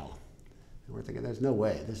trial. And we're thinking, there's no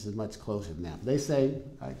way. This is much closer than that. They say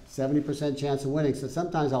 70% chance of winning. So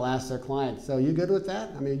sometimes I'll ask their client, so you good with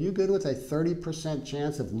that? I mean, you good with a 30%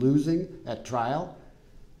 chance of losing at trial?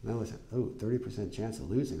 And I was like, oh, 30% chance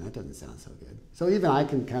of losing? That doesn't sound so good. So even I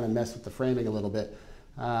can kind of mess with the framing a little bit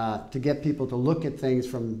to get people to look at things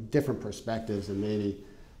from different perspectives and maybe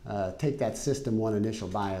take that System 1 initial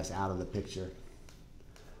bias out of the picture.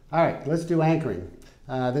 All right, let's do anchoring.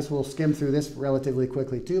 This will skim through this relatively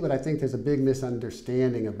quickly too, but I think there's a big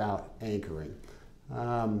misunderstanding about anchoring.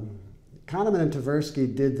 Kahneman and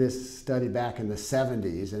Tversky did this study back in the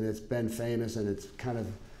 70s, and it's been famous, and it's kind of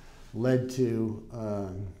led to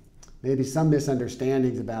maybe some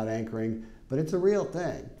misunderstandings about anchoring, but it's a real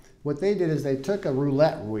thing. What they did is they took a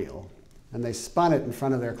roulette wheel and they spun it in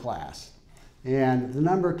front of their class, and the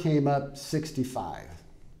number came up 65.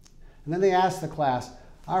 And then they asked the class,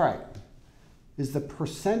 all right, is the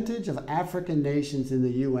percentage of African nations in the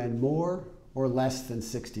UN more or less than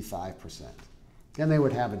 65%? And they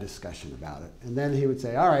would have a discussion about it. And then he would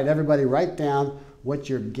say, all right, everybody write down what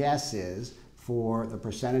your guess is for the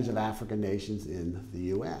percentage of African nations in the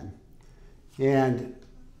UN. And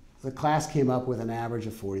the class came up with an average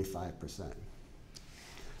of 45%.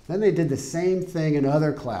 Then they did the same thing in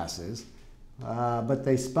other classes, but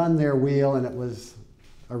they spun their wheel, and it was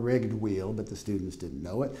a rigged wheel, but the students didn't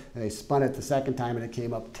know it. And they spun it the second time, and it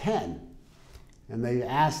came up 10. And they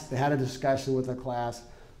had a discussion with the class,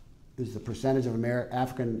 is the percentage of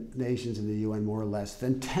African nations in the UN more or less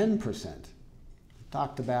than 10%?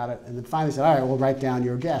 Talked about it, and then finally said, all right, we'll write down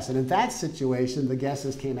your guess. And in that situation, the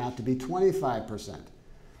guesses came out to be 25%.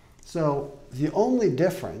 So the only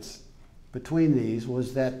difference between these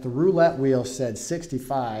was that the roulette wheel said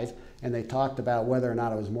 65, and they talked about whether or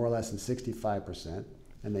not it was more or less than 65%,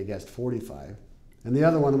 and they guessed 45. And the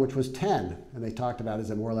other one, which was 10, and they talked about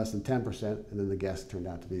is it more or less than 10%, and then the guess turned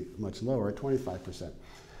out to be much lower at 25%.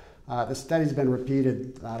 The study's been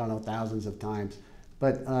repeated, I don't know, thousands of times,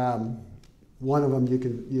 but one of them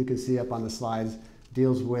you can see up on the slides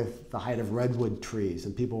deals with the height of redwood trees,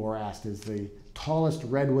 and people were asked, is the tallest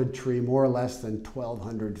redwood tree more or less than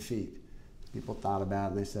 1,200 feet? People thought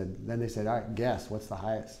about it, and then they said, all right, guess, what's the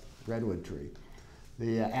highest redwood tree?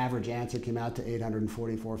 The average answer came out to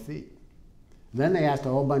 844 feet. Then they asked a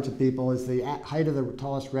whole bunch of people, is the height of the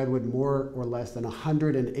tallest redwood more or less than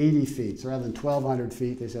 180 feet? So rather than 1,200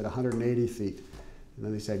 feet, they said 180 feet. And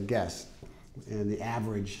then they said, guess. And the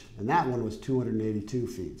average, and that one was 282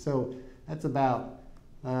 feet. So that's about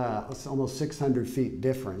it's almost 600 feet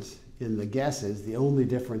difference in the guesses, the only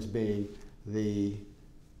difference being the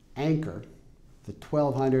anchor, the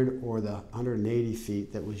 1,200 or the 180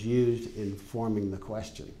 feet that was used in forming the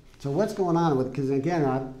question. So what's going on with it? Because again,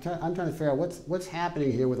 I'm trying to figure out what's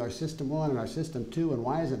happening here with our System 1 and our System 2, and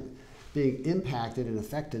why is it being impacted and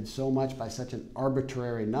affected so much by such an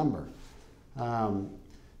arbitrary number?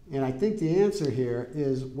 And I think the answer here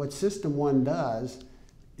is what System 1 does,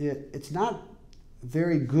 it's not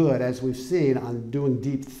very good, as we've seen, on doing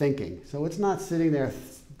deep thinking. So it's not sitting there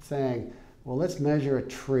saying, well, let's measure a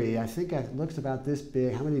tree. I think it looks about this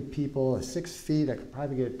big. How many people? 6 feet. I could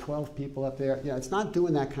probably get 12 people up there. It's not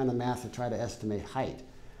doing that kind of math to try to estimate height.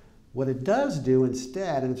 What it does do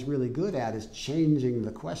instead, and it's really good at, is changing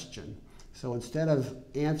the question. So instead of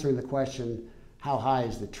answering the question, how high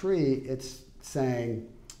is the tree, it's saying,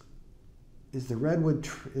 is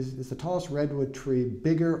the tallest redwood tree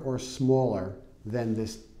bigger or smaller than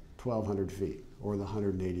this 1,200 feet? Or the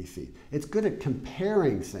 180 feet. It's good at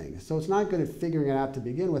comparing things. So it's not good at figuring it out to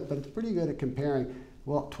begin with, but it's pretty good at comparing,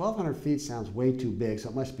 well, 1,200 feet sounds way too big, so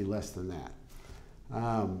it must be less than that.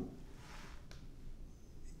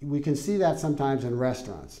 We can see that sometimes in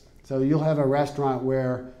restaurants. So you'll have a restaurant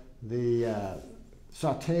where the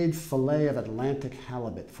sauteed filet of Atlantic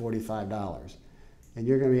halibut, $45. And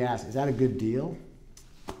you're going to be asked, is that a good deal?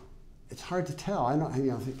 It's hard to tell.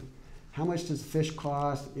 How much does fish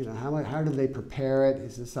cost? How do they prepare it?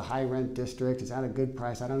 Is this a high rent district? Is that a good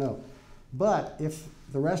price? I don't know. But if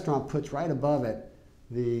the restaurant puts right above it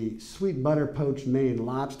the sweet butter poached Maine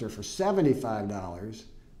lobster for $75,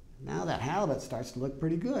 now that halibut starts to look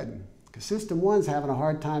pretty good. Because System 1's having a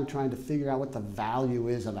hard time trying to figure out what the value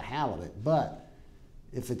is of a halibut. But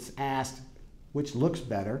if it's asked which looks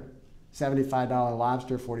better, $75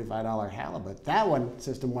 lobster, $45 halibut, that one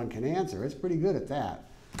System 1 can answer. It's pretty good at that.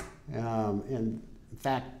 And in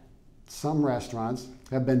fact, some restaurants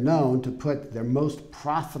have been known to put their most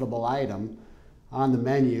profitable item on the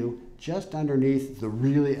menu just underneath the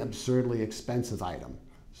really absurdly expensive item,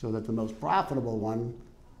 so that the most profitable one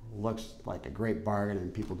looks like a great bargain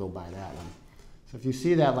and people go buy that one. So if you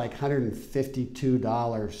see that like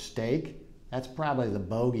 $152 steak, that's probably the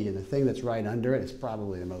bogey, and the thing that's right under it is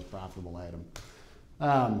probably the most profitable item.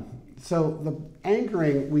 So the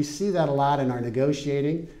anchoring, we see that a lot in our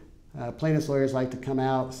negotiating. Plaintiffs' lawyers like to come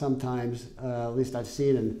out sometimes, at least I've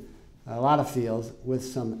seen in a lot of fields, with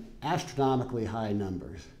some astronomically high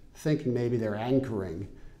numbers, thinking maybe they're anchoring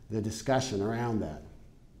the discussion around that.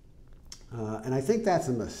 And I think that's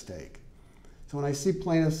a mistake. So when I see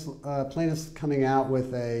plaintiffs coming out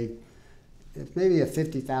with it's maybe a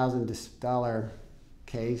 $50,000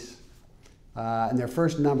 case, and their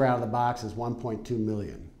first number out of the box is 1.2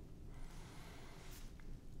 million.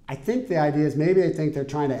 I think the idea is maybe they think they're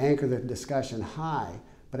trying to anchor the discussion high,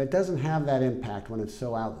 but it doesn't have that impact when it's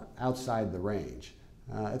so outside the range.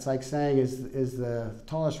 It's like saying, is the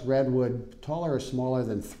tallest redwood taller or smaller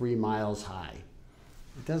than 3 miles high?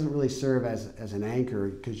 It doesn't really serve as an anchor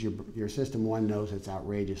because your system one knows it's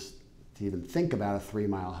outrageous to even think about a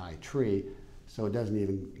 3-mile high tree, so it doesn't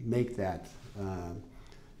even make that,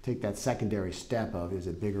 take that secondary step of is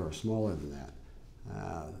it bigger or smaller than that.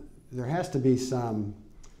 There has to be some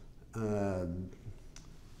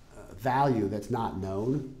value that's not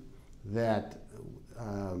known that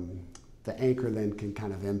the anchor then can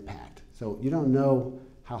kind of impact. So you don't know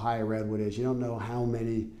how high a redwood is, you don't know how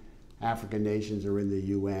many African nations are in the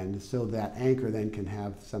UN, so that anchor then can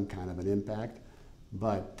have some kind of an impact.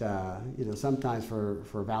 But sometimes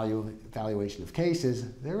for valuation of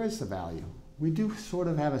cases, there is a value. We do sort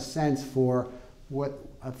of have a sense for what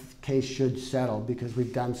a case should settle because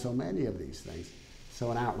we've done so many of these things. So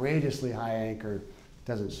an outrageously high anchor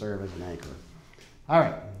doesn't serve as an anchor. All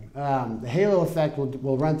right, the halo effect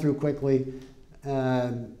we'll run through quickly.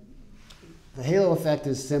 The halo effect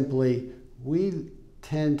is simply we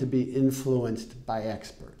tend to be influenced by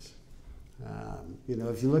experts.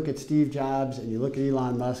 If you look at Steve Jobs and you look at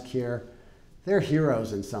Elon Musk here, they're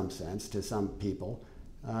heroes in some sense to some people.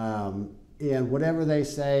 And whatever they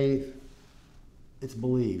say, it's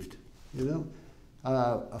believed.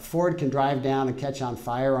 A Ford can drive down and catch on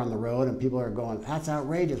fire on the road and people are going, that's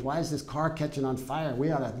outrageous. Why is this car catching on fire?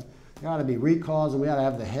 There ought to be recalls and we ought to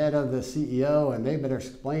have the head of the CEO and they better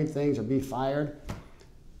explain things or be fired.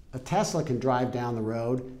 A Tesla can drive down the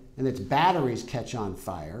road and its batteries catch on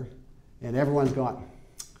fire and everyone's going,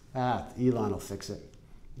 Elon will fix it.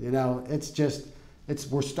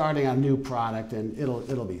 We're starting a new product and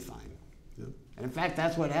it'll be fine. And in fact,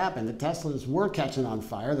 that's what happened. The Teslas were catching on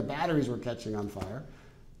fire, the batteries were catching on fire,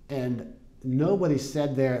 and nobody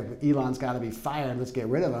said there, Elon's got to be fired, let's get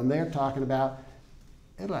rid of him. They're talking about,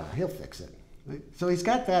 he'll fix it. Right? So he's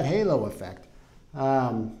got that halo effect.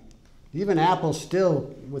 Even Apple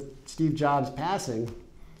still, with Steve Jobs passing,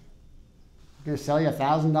 going to sell you a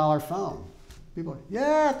 $1,000 phone. People,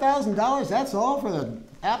 yeah, $1,000, that's all for the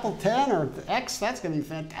Apple 10 or the X, that's going to be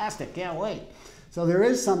fantastic, can't wait. So there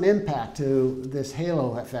is some impact to this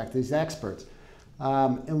halo effect, these experts.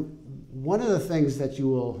 And one of the things that you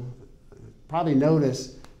will probably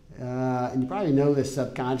notice, and you probably know this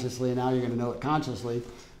subconsciously, and now you're going to know it consciously,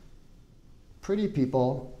 pretty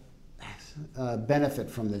people benefit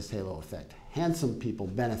from this halo effect. Handsome people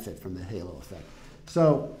benefit from the halo effect.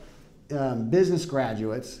 So business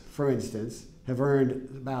graduates, for instance, have earned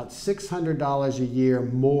about $600 a year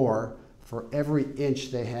more for every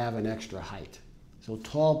inch they have in extra height. So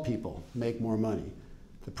tall people make more money.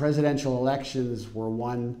 The presidential elections were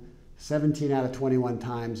won 17 out of 21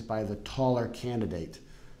 times by the taller candidate.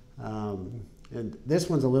 And this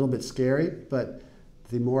one's a little bit scary, but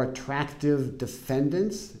the more attractive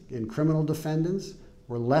defendants and criminal defendants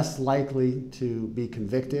were less likely to be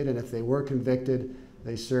convicted, and if they were convicted,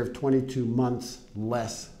 they served 22 months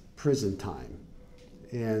less prison time.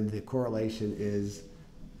 And the correlation is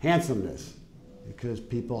handsomeness, because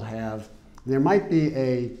people have, there might be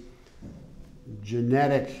a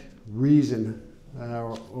genetic reason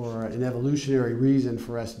or an evolutionary reason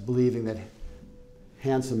for us believing that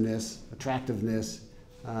handsomeness, attractiveness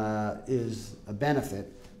is a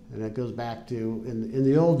benefit. And it goes back to, in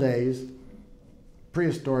the old days,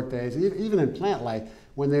 prehistoric days, even in plant life,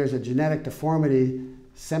 when there's a genetic deformity,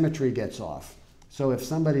 symmetry gets off. So if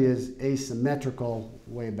somebody is asymmetrical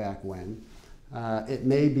way back when, it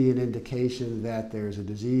may be an indication that there's a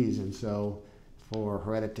disease. And so for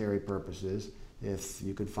hereditary purposes, if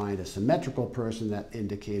you could find a symmetrical person, that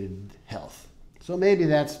indicated health. So maybe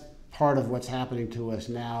that's part of what's happening to us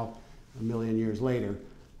now, a million years later.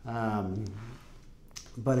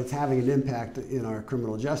 But it's having an impact in our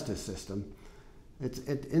criminal justice system.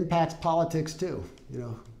 It impacts politics too.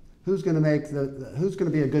 Who's going to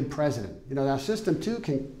be a good president? Now system two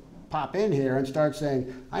can pop in here and start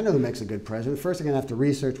saying, I know who makes a good president. First, they're going to have to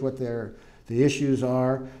research what the issues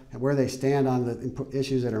are and where they stand on the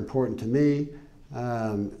issues that are important to me.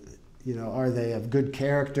 Are they of good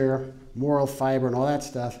character, moral fiber, and all that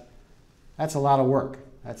stuff? That's a lot of work.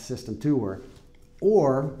 That's system two work.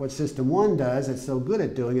 Or what system one does, it's so good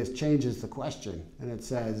at doing, is changes the question. And it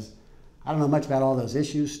says, I don't know much about all those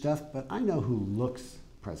issues stuff, but I know who looks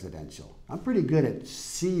presidential. I'm pretty good at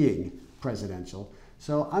seeing presidential.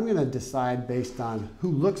 So I'm going to decide based on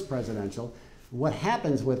who looks presidential. What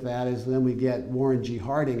happens with that is then we get Warren G.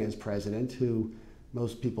 Harding as president, who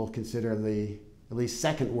most people consider the at least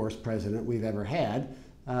second worst president we've ever had,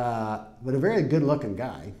 but a very good-looking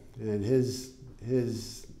guy. And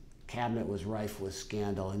his cabinet was rife with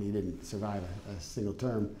scandal, and he didn't survive a single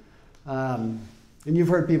term. And you've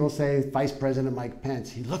heard people say Vice President Mike Pence,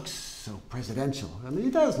 he looks so presidential. I mean,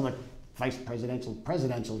 he does look vice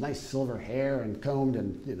presidential, nice silver hair and combed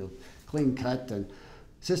and clean cut. And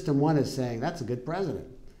System 1 is saying that's a good president.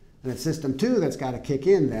 And it's System 2 that's got to kick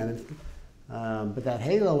in then. But that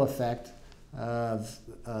halo effect of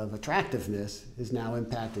attractiveness is now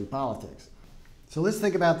impacting politics. So let's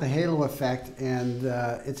think about the halo effect and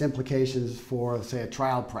its implications for, say, a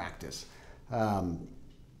trial practice.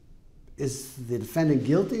 Is the defendant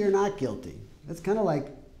guilty or not guilty? That's kind of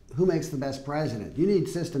like who makes the best president. You need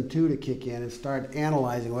System 2 to kick in and start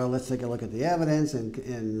analyzing, well, let's take a look at the evidence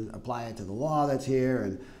and apply it to the law that's here,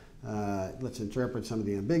 and let's interpret some of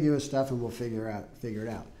the ambiguous stuff, and we'll figure it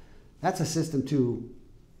out. That's a System 2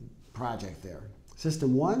 project there.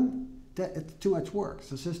 System 1, it's too much work.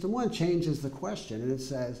 So System 1 changes the question, and it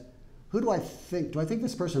says, who do I think? Do I think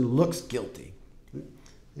this person looks guilty?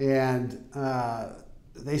 And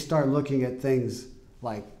they start looking at things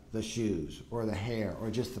like the shoes or the hair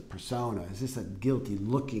or just the persona. Is this a guilty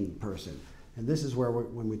looking person? And this is where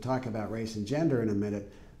when we talk about race and gender in a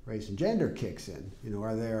minute, race and gender kicks in.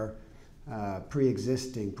 Are there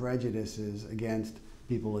pre-existing prejudices against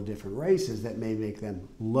people of different races that may make them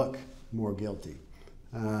look more guilty?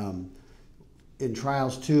 In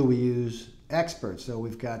trials too, we use experts. So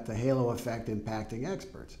we've got the halo effect impacting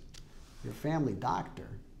experts. Your family doctor,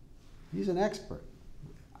 he's an expert.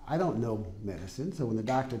 I don't know medicine, so when the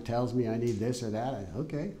doctor tells me I need this or that,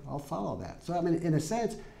 okay, I'll follow that. So I mean, in a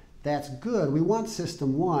sense, that's good. We want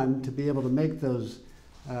System 1 to be able to make those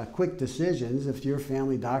quick decisions. If your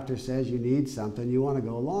family doctor says you need something, you want to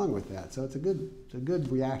go along with that. So it's a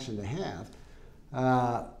good reaction to have.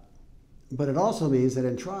 But it also means that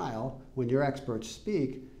in trial, when your experts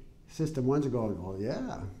speak, System 1's are going, well,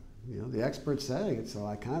 yeah, the expert's saying it, so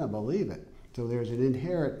I kind of believe it. So there's an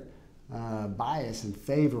inherent bias in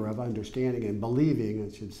favor of understanding and believing,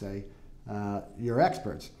 I should say, your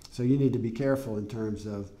experts. So you need to be careful in terms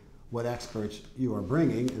of what experts you are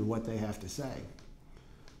bringing and what they have to say.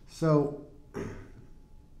 So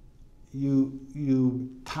you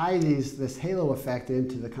tie this halo effect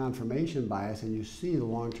into the confirmation bias, and you see the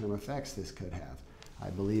long-term effects this could have. I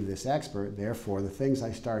believe this expert, therefore the things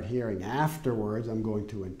I start hearing afterwards I'm going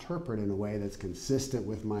to interpret in a way that's consistent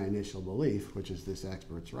with my initial belief, which is this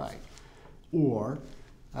expert's right. Or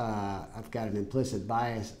I've got an implicit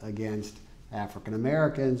bias against African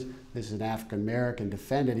Americans. This is an African American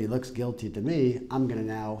defendant. He looks guilty to me. I'm going to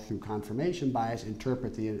now, through confirmation bias,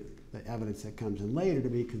 interpret the evidence that comes in later to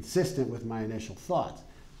be consistent with my initial thoughts.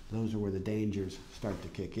 Those are where the dangers start to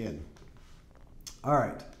kick in. All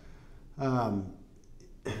right.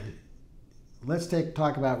 Let's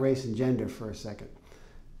talk about race and gender for a second.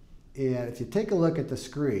 And if you take a look at the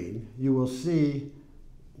screen, you will see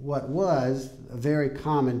what was a very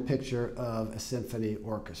common picture of a symphony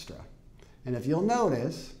orchestra. And if you'll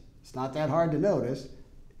notice, it's not that hard to notice,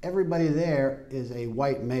 everybody there is a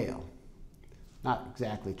white male. Not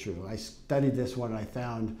exactly true. I studied this one and I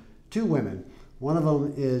found two women. One of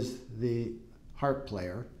them is the harp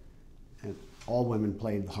player, and all women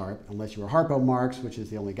played the harp, unless you were Harpo Marx, which is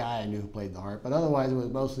the only guy I knew who played the harp, but otherwise it was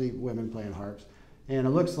mostly women playing harps. And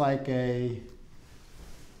it looks like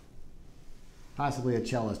possibly a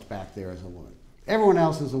cellist back there as a woman. Everyone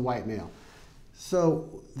else is a white male.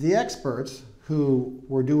 So the experts who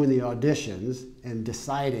were doing the auditions and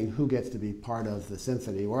deciding who gets to be part of the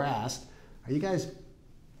symphony were asked, are you guys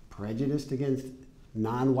prejudiced against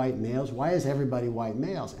non-white males? Why is everybody white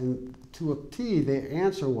males? And to a T, the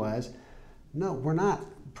answer was, no, we're not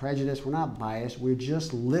prejudiced, we're not biased, we're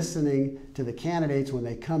just listening to the candidates when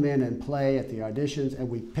they come in and play at the auditions, and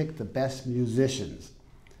we pick the best musicians.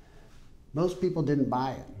 Most people didn't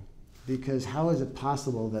buy it, because how is it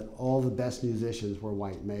possible that all the best musicians were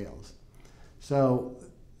white males? So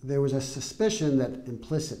there was a suspicion that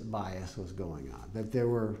implicit bias was going on, that there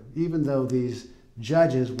were, even though these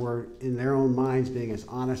judges were in their own minds being as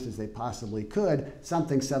honest as they possibly could,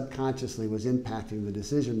 something subconsciously was impacting the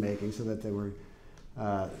decision making so that they were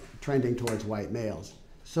trending towards white males.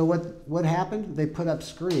 So what happened? They put up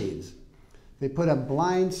screens. They put up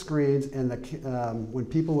blind screens, and when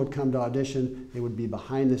people would come to audition, they would be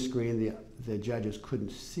behind the screen. The judges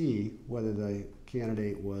couldn't see whether the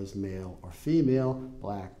candidate was male or female,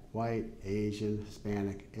 black, white, Asian,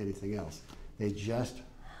 Hispanic, anything else. They just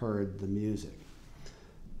heard the music.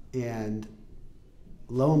 And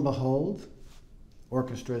lo and behold,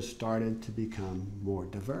 orchestras started to become more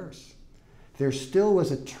diverse. There still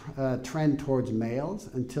was a trend towards males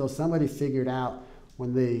until somebody figured out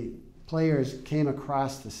when the players came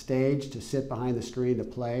across the stage to sit behind the screen to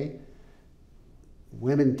play,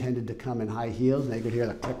 women tended to come in high heels, and they could hear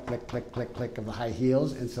the click, click, click, click, click of the high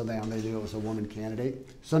heels, and so now they knew it was a woman candidate.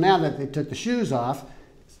 So now that they took the shoes off,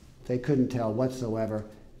 they couldn't tell whatsoever,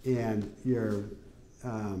 and your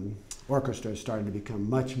orchestra started to become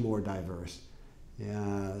much more diverse.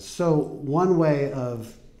 So one way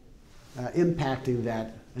of impacting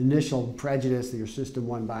that initial prejudice, your System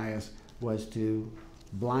 1 bias, was to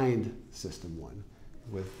blind System 1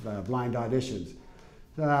 with blind auditions.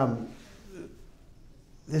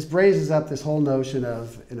 This raises up this whole notion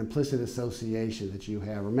of an implicit association that you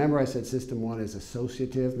have. Remember I said System 1 is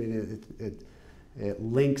associative, meaning it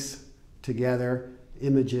links together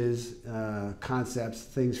images, concepts,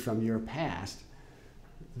 things from your past.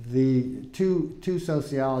 The two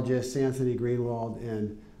sociologists, Anthony Greenwald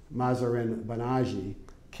and Mahzarin Banaji,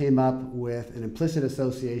 came up with an implicit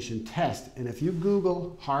association test. And if you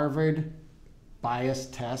Google Harvard bias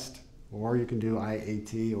test, or you can do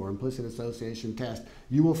IAT or implicit association test,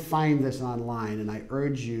 you will find this online, and I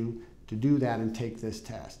urge you to do that and take this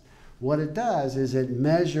test. What it does is it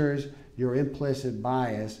measures your implicit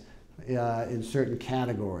bias in certain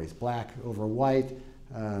categories: black over white,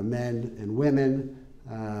 men and women,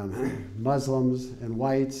 Muslims and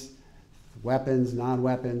whites, weapons,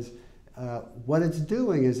 non-weapons. What it's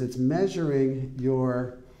doing is it's measuring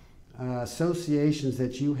your associations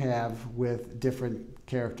that you have with different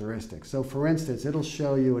characteristics. So for instance, it'll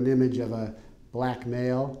show you an image of a black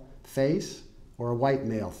male face or a white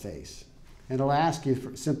male face. And it'll ask you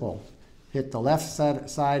for simple, hit the left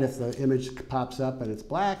side if the image pops up and it's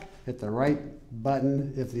black, hit the right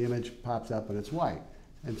button if the image pops up and it's white.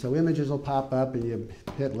 And so images will pop up and you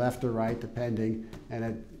hit left or right depending,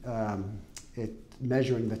 and it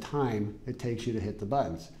measuring the time it takes you to hit the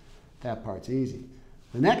buttons. That part's easy.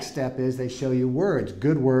 The next step is they show you words,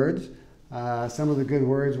 good words. Some of the good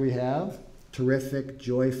words we have: terrific,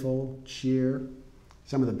 joyful, cheer.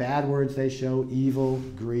 Some of the bad words they show: evil,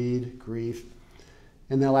 greed, grief.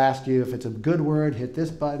 And they'll ask you if it's a good word, hit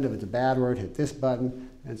this button. If it's a bad word, hit this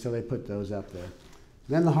button. And so they put those up there.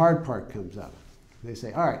 Then the hard part comes up. They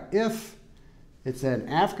say, all right, if it's an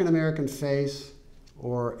African-American face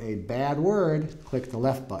or a bad word, click the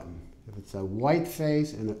left button. If it's a white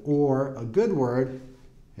face or a good word,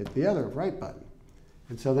 hit the other right button.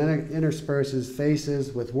 And so then it intersperses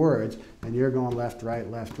faces with words, and you're going left, right,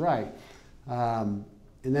 left, right. And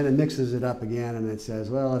then it mixes it up again, and it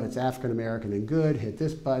says, well, if it's African-American and good, hit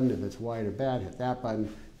this button. If it's white or bad, hit that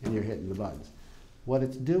button, and you're hitting the buttons. What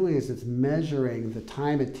it's doing is it's measuring the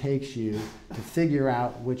time it takes you to figure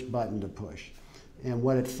out which button to push. And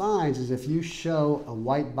what it finds is if you show a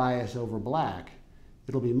white bias over black,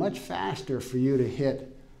 it'll be much faster for you to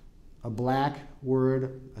hit a black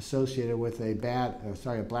word associated with a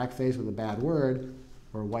black face with a bad word,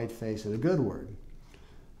 or a white face and a good word.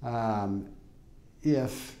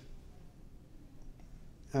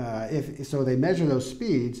 So they measure those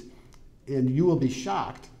speeds, and you will be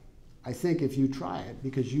shocked, I think, if you try it,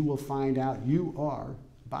 because you will find out you are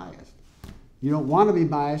biased. You don't want to be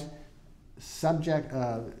biased.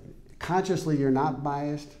 Consciously you're not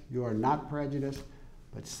biased, you are not prejudiced,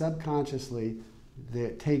 but subconsciously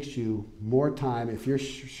it takes you more time. If you're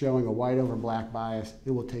showing a white over black bias,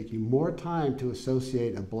 it will take you more time to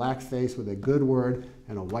associate a black face with a good word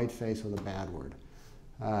and a white face with a bad word.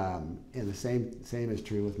 And the same is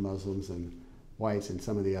true with Muslims and whites and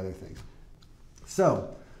some of the other things.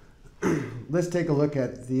 So let's take a look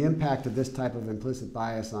at the impact of this type of implicit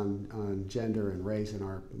bias on gender and race in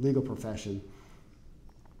our legal profession.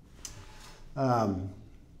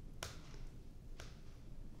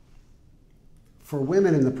 For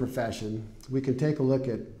women in the profession, we can take a look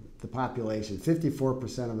at the population.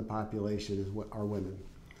 54% of the population are women.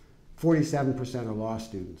 47% are law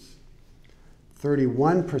students.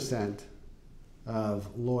 31% of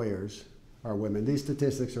lawyers are women. These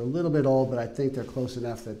statistics are a little bit old, but I think they're close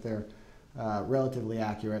enough that they're relatively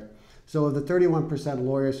accurate. So of the 31%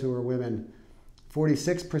 lawyers who are women,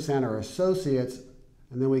 46% are associates,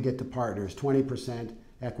 and then we get to partners, 20%,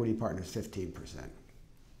 equity partners, 15%.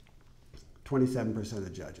 27%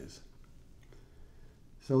 of judges.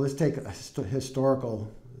 So let's take a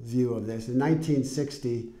historical view of this. In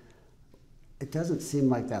 1960, it doesn't seem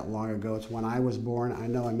like that long ago. It's when I was born. I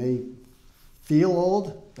know I may feel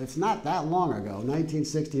old, but it's not that long ago.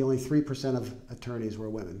 1960, only 3% of attorneys were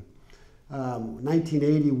women.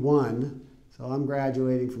 1981, so I'm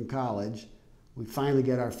graduating from college, we finally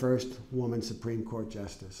get our first woman Supreme Court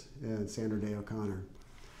Justice, Sandra Day O'Connor.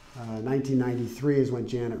 1993 is when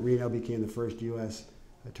Janet Reno became the first U.S.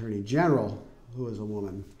 Attorney General who was a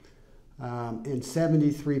woman. And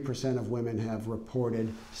 73% of women have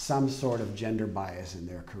reported some sort of gender bias in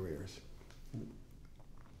their careers. And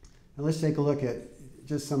let's take a look at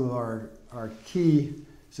just some of our key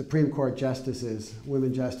Supreme Court justices,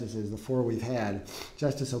 women justices, the four we've had.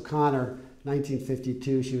 Justice O'Connor,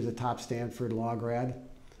 1952, she was a top Stanford law grad.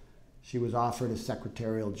 She was offered a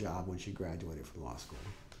secretarial job when she graduated from law school.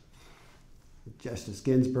 Justice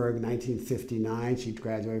Ginsburg, 1959, she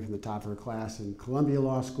graduated from the top of her class in Columbia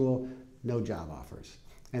Law School, no job offers.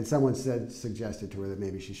 And someone suggested to her that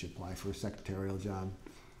maybe she should apply for a secretarial job.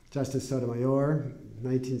 Justice Sotomayor,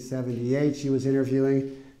 1978, she was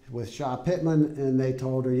interviewing with Shaw Pittman, and they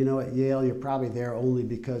told her, you know, at Yale, you're probably there only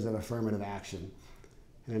because of affirmative action.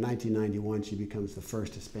 And in 1991, she becomes the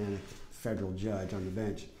first Hispanic federal judge on the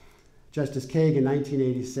bench. Justice Kagan,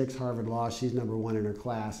 1986, Harvard Law, she's number one in her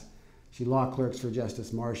class. She law clerks for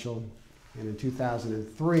Justice Marshall, and in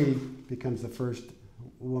 2003 becomes the first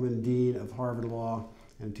woman dean of Harvard Law,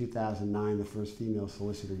 and in 2009 the first female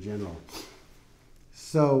Solicitor General.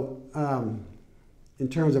 So in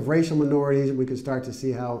terms of racial minorities, we can start to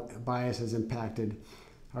see how bias has impacted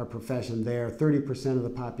our profession there. 30% of the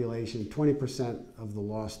population, 20% of the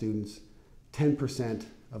law students, 10%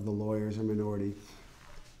 of the lawyers are minority,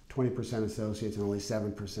 20% associates, and only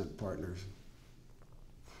 7% partners.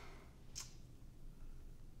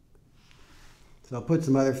 So I'll put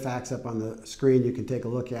some other facts up on the screen you can take a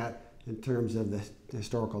look at in terms of the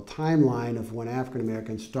historical timeline of when African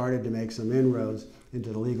Americans started to make some inroads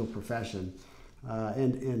into the legal profession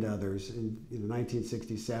and others. In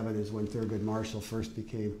 1967 is when Thurgood Marshall first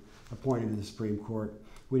became appointed to the Supreme Court.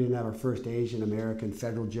 We didn't have our first Asian American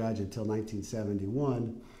federal judge until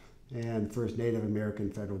 1971, and first Native American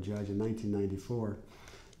federal judge in 1994.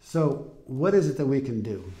 So what is it that we can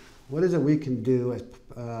do? What is it we can do as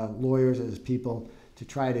lawyers, as people, to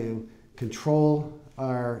try to control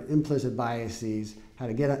our implicit biases, how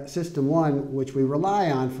to get a system one, which we rely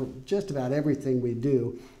on for just about everything we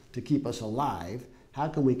do to keep us alive? How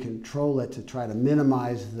can we control it to try to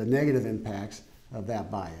minimize the negative impacts of that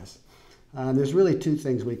bias? There's really two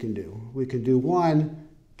things we can do. We can do one,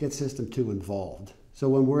 get system two involved. So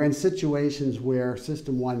when we're in situations where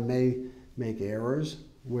system one may make errors,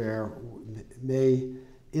 where may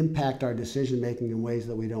impact our decision making in ways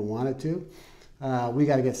that we don't want it to, we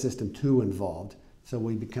got to get system two involved so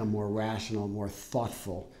we become more rational, more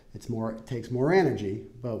thoughtful. It takes more energy,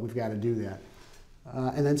 but we've got to do that.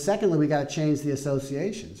 And then secondly, we got to change the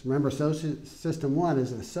associations. Remember, system one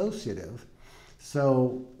is associative,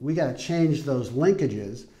 so we got to change those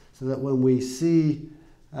linkages so that when we see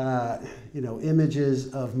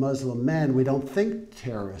images of Muslim men, we don't think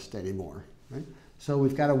terrorist anymore. Right? So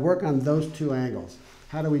we've got to work on those two angles.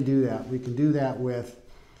 How do we do that? We can do that with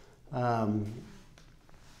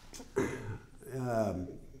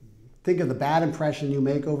think of the bad impression you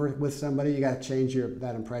make with somebody. You got to change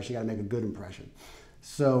that impression. You got to make a good impression.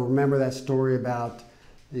 So remember that story about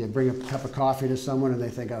you bring a cup of coffee to someone and they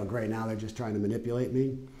think, oh great, now they're just trying to manipulate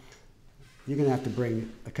me. You're going to have to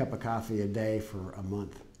bring a cup of coffee a day for a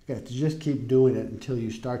month. You have to just keep doing it until you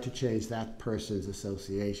start to change that person's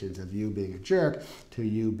associations of you being a jerk to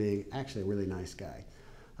you being actually a really nice guy.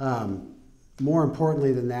 More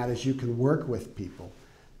importantly than that is you can work with people.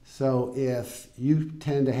 So if you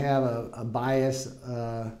tend to have a bias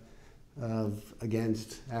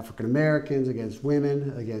against African Americans, against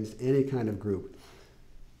women, against any kind of group,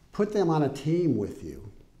 put them on a team with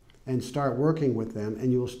you and start working with them,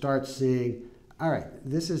 and you'll start seeing, all right,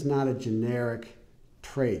 this is not a generic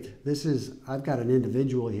trait. I've got an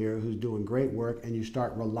individual here who's doing great work, and you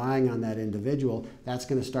start relying on that individual. That's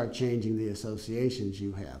going to start changing the associations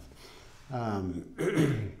you have.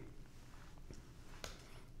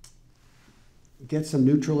 Get some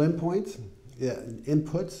neutral inputs.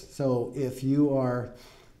 So if you are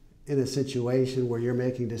in a situation where you're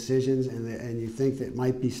making decisions and you think that it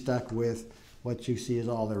might be stuck with what you see as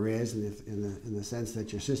all there is, and in the sense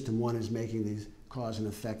that your system one is making these cause and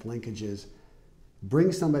effect linkages,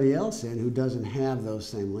 bring somebody else in who doesn't have those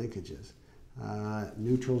same linkages.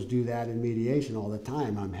 Neutrals do that in mediation all the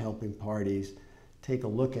time. I'm helping parties take a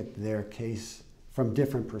look at their case from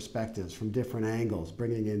different perspectives, from different angles,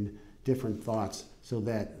 bringing in different thoughts so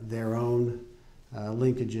that their own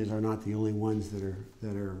linkages are not the only ones that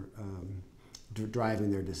are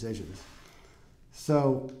driving their decisions.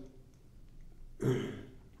 So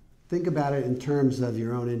think about it in terms of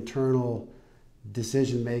your own internal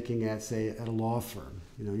decision making at, say, at a law firm.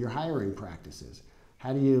 Your hiring practices.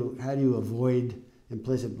 How do you avoid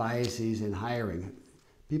implicit biases in hiring?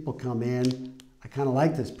 People come in, I kind of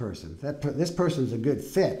like this person. This person's a good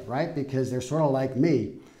fit, right? Because they're sort of like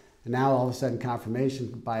me. And now all of a sudden confirmation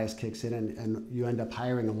bias kicks in and you end up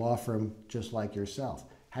hiring a law firm just like yourself.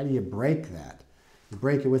 How do you break that? You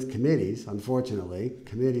break it with committees, unfortunately.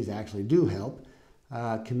 Committees actually do help.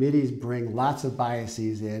 Committees bring lots of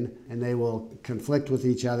biases in and they will conflict with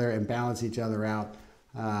each other and balance each other out.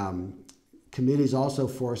 Committees also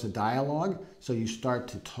force a dialogue, so you start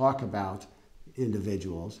to talk about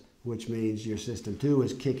individuals, which means your system 2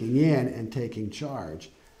 is kicking in and taking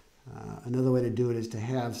charge. Another way to do it is to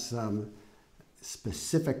have some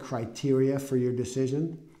specific criteria for your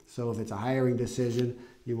decision. So if it's a hiring decision,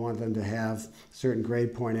 you want them to have certain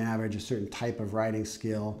grade point average, a certain type of writing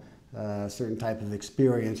skill, a certain type of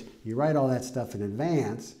experience. You write all that stuff in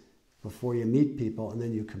advance before you meet people, and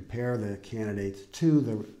then you compare the candidates to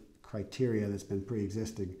the criteria that's been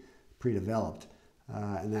pre-existing, pre-developed,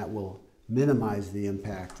 and that will minimize the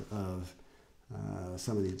impact of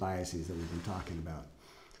some of these biases that we've been talking about.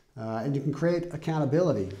 And you can create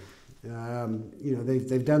accountability.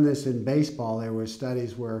 They've done this in baseball. There were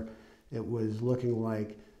studies where it was looking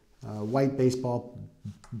like white baseball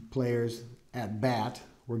players at bat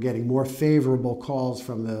were getting more favorable calls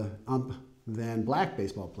from the ump than black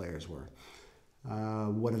baseball players were.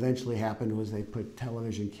 What eventually happened was they put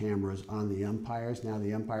television cameras on the umpires. Now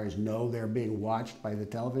the umpires know they're being watched by the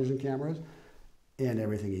television cameras, and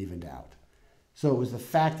everything evened out. So it was the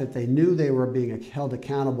fact that they knew they were being held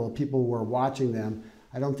accountable, people were watching them.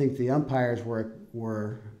 I don't think the umpires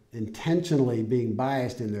were intentionally being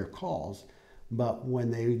biased in their calls, but when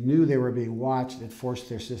they knew they were being watched, it forced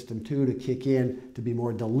their system 2 to kick in, to be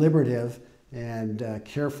more deliberative and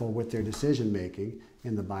careful with their decision making,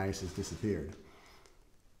 and the biases disappeared.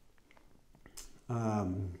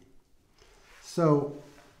 So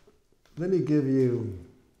let me give you,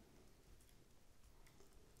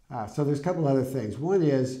 so there's a couple other things. One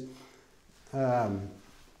is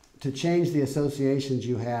to change the associations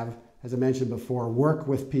you have, as I mentioned before, work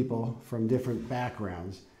with people from different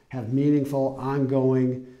backgrounds, have meaningful,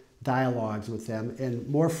 ongoing dialogues with them, and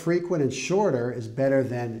more frequent and shorter is better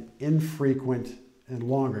than infrequent and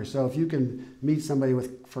longer. So if you can meet somebody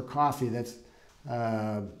for coffee that's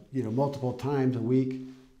multiple times a week,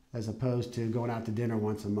 as opposed to going out to dinner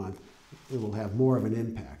once a month, it will have more of an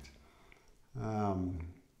impact.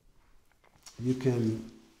 You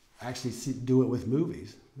can actually do it with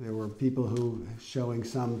movies. There were people who showing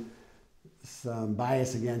some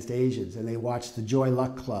bias against Asians, and they watched the Joy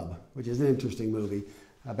Luck Club, which is an interesting movie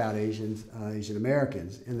about Asian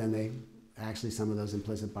Americans, and then actually some of those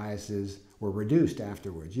implicit biases were reduced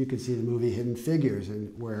afterwards. You could see the movie Hidden Figures,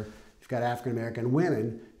 and where you've got African American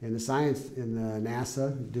women in the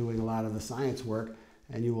NASA doing a lot of the science work,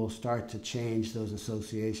 and you will start to change those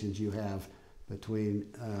associations you have between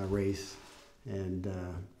race and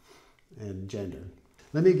gender.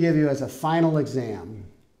 Let me give you as a final exam,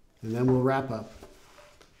 and then we'll wrap up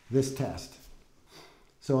this test.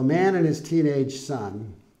 So a man and his teenage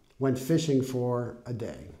son went fishing for a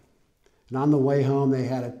day. And on the way home, they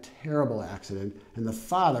had a terrible accident, and the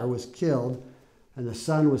father was killed, and the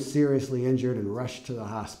son was seriously injured and rushed to the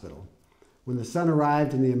hospital. When the son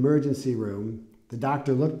arrived in the emergency room, the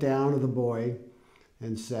doctor looked down at the boy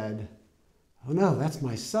and said, "Oh no, that's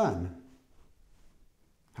my son.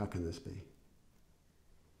 How can this be?"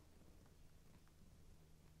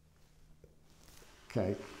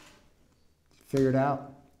 Okay, figured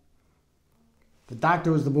out. The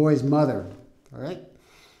doctor was the boy's mother, all right?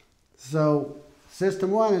 So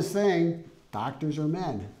system 1 is saying doctors are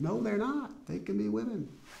men. No, they're not. They can be women.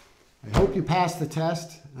 I hope you passed the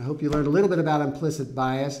test. I hope you learned a little bit about implicit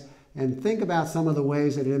bias, and think about some of the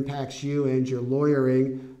ways that it impacts you and your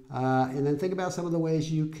lawyering, and then think about some of the ways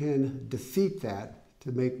you can defeat that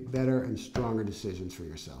to make better and stronger decisions for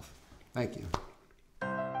yourself. Thank you.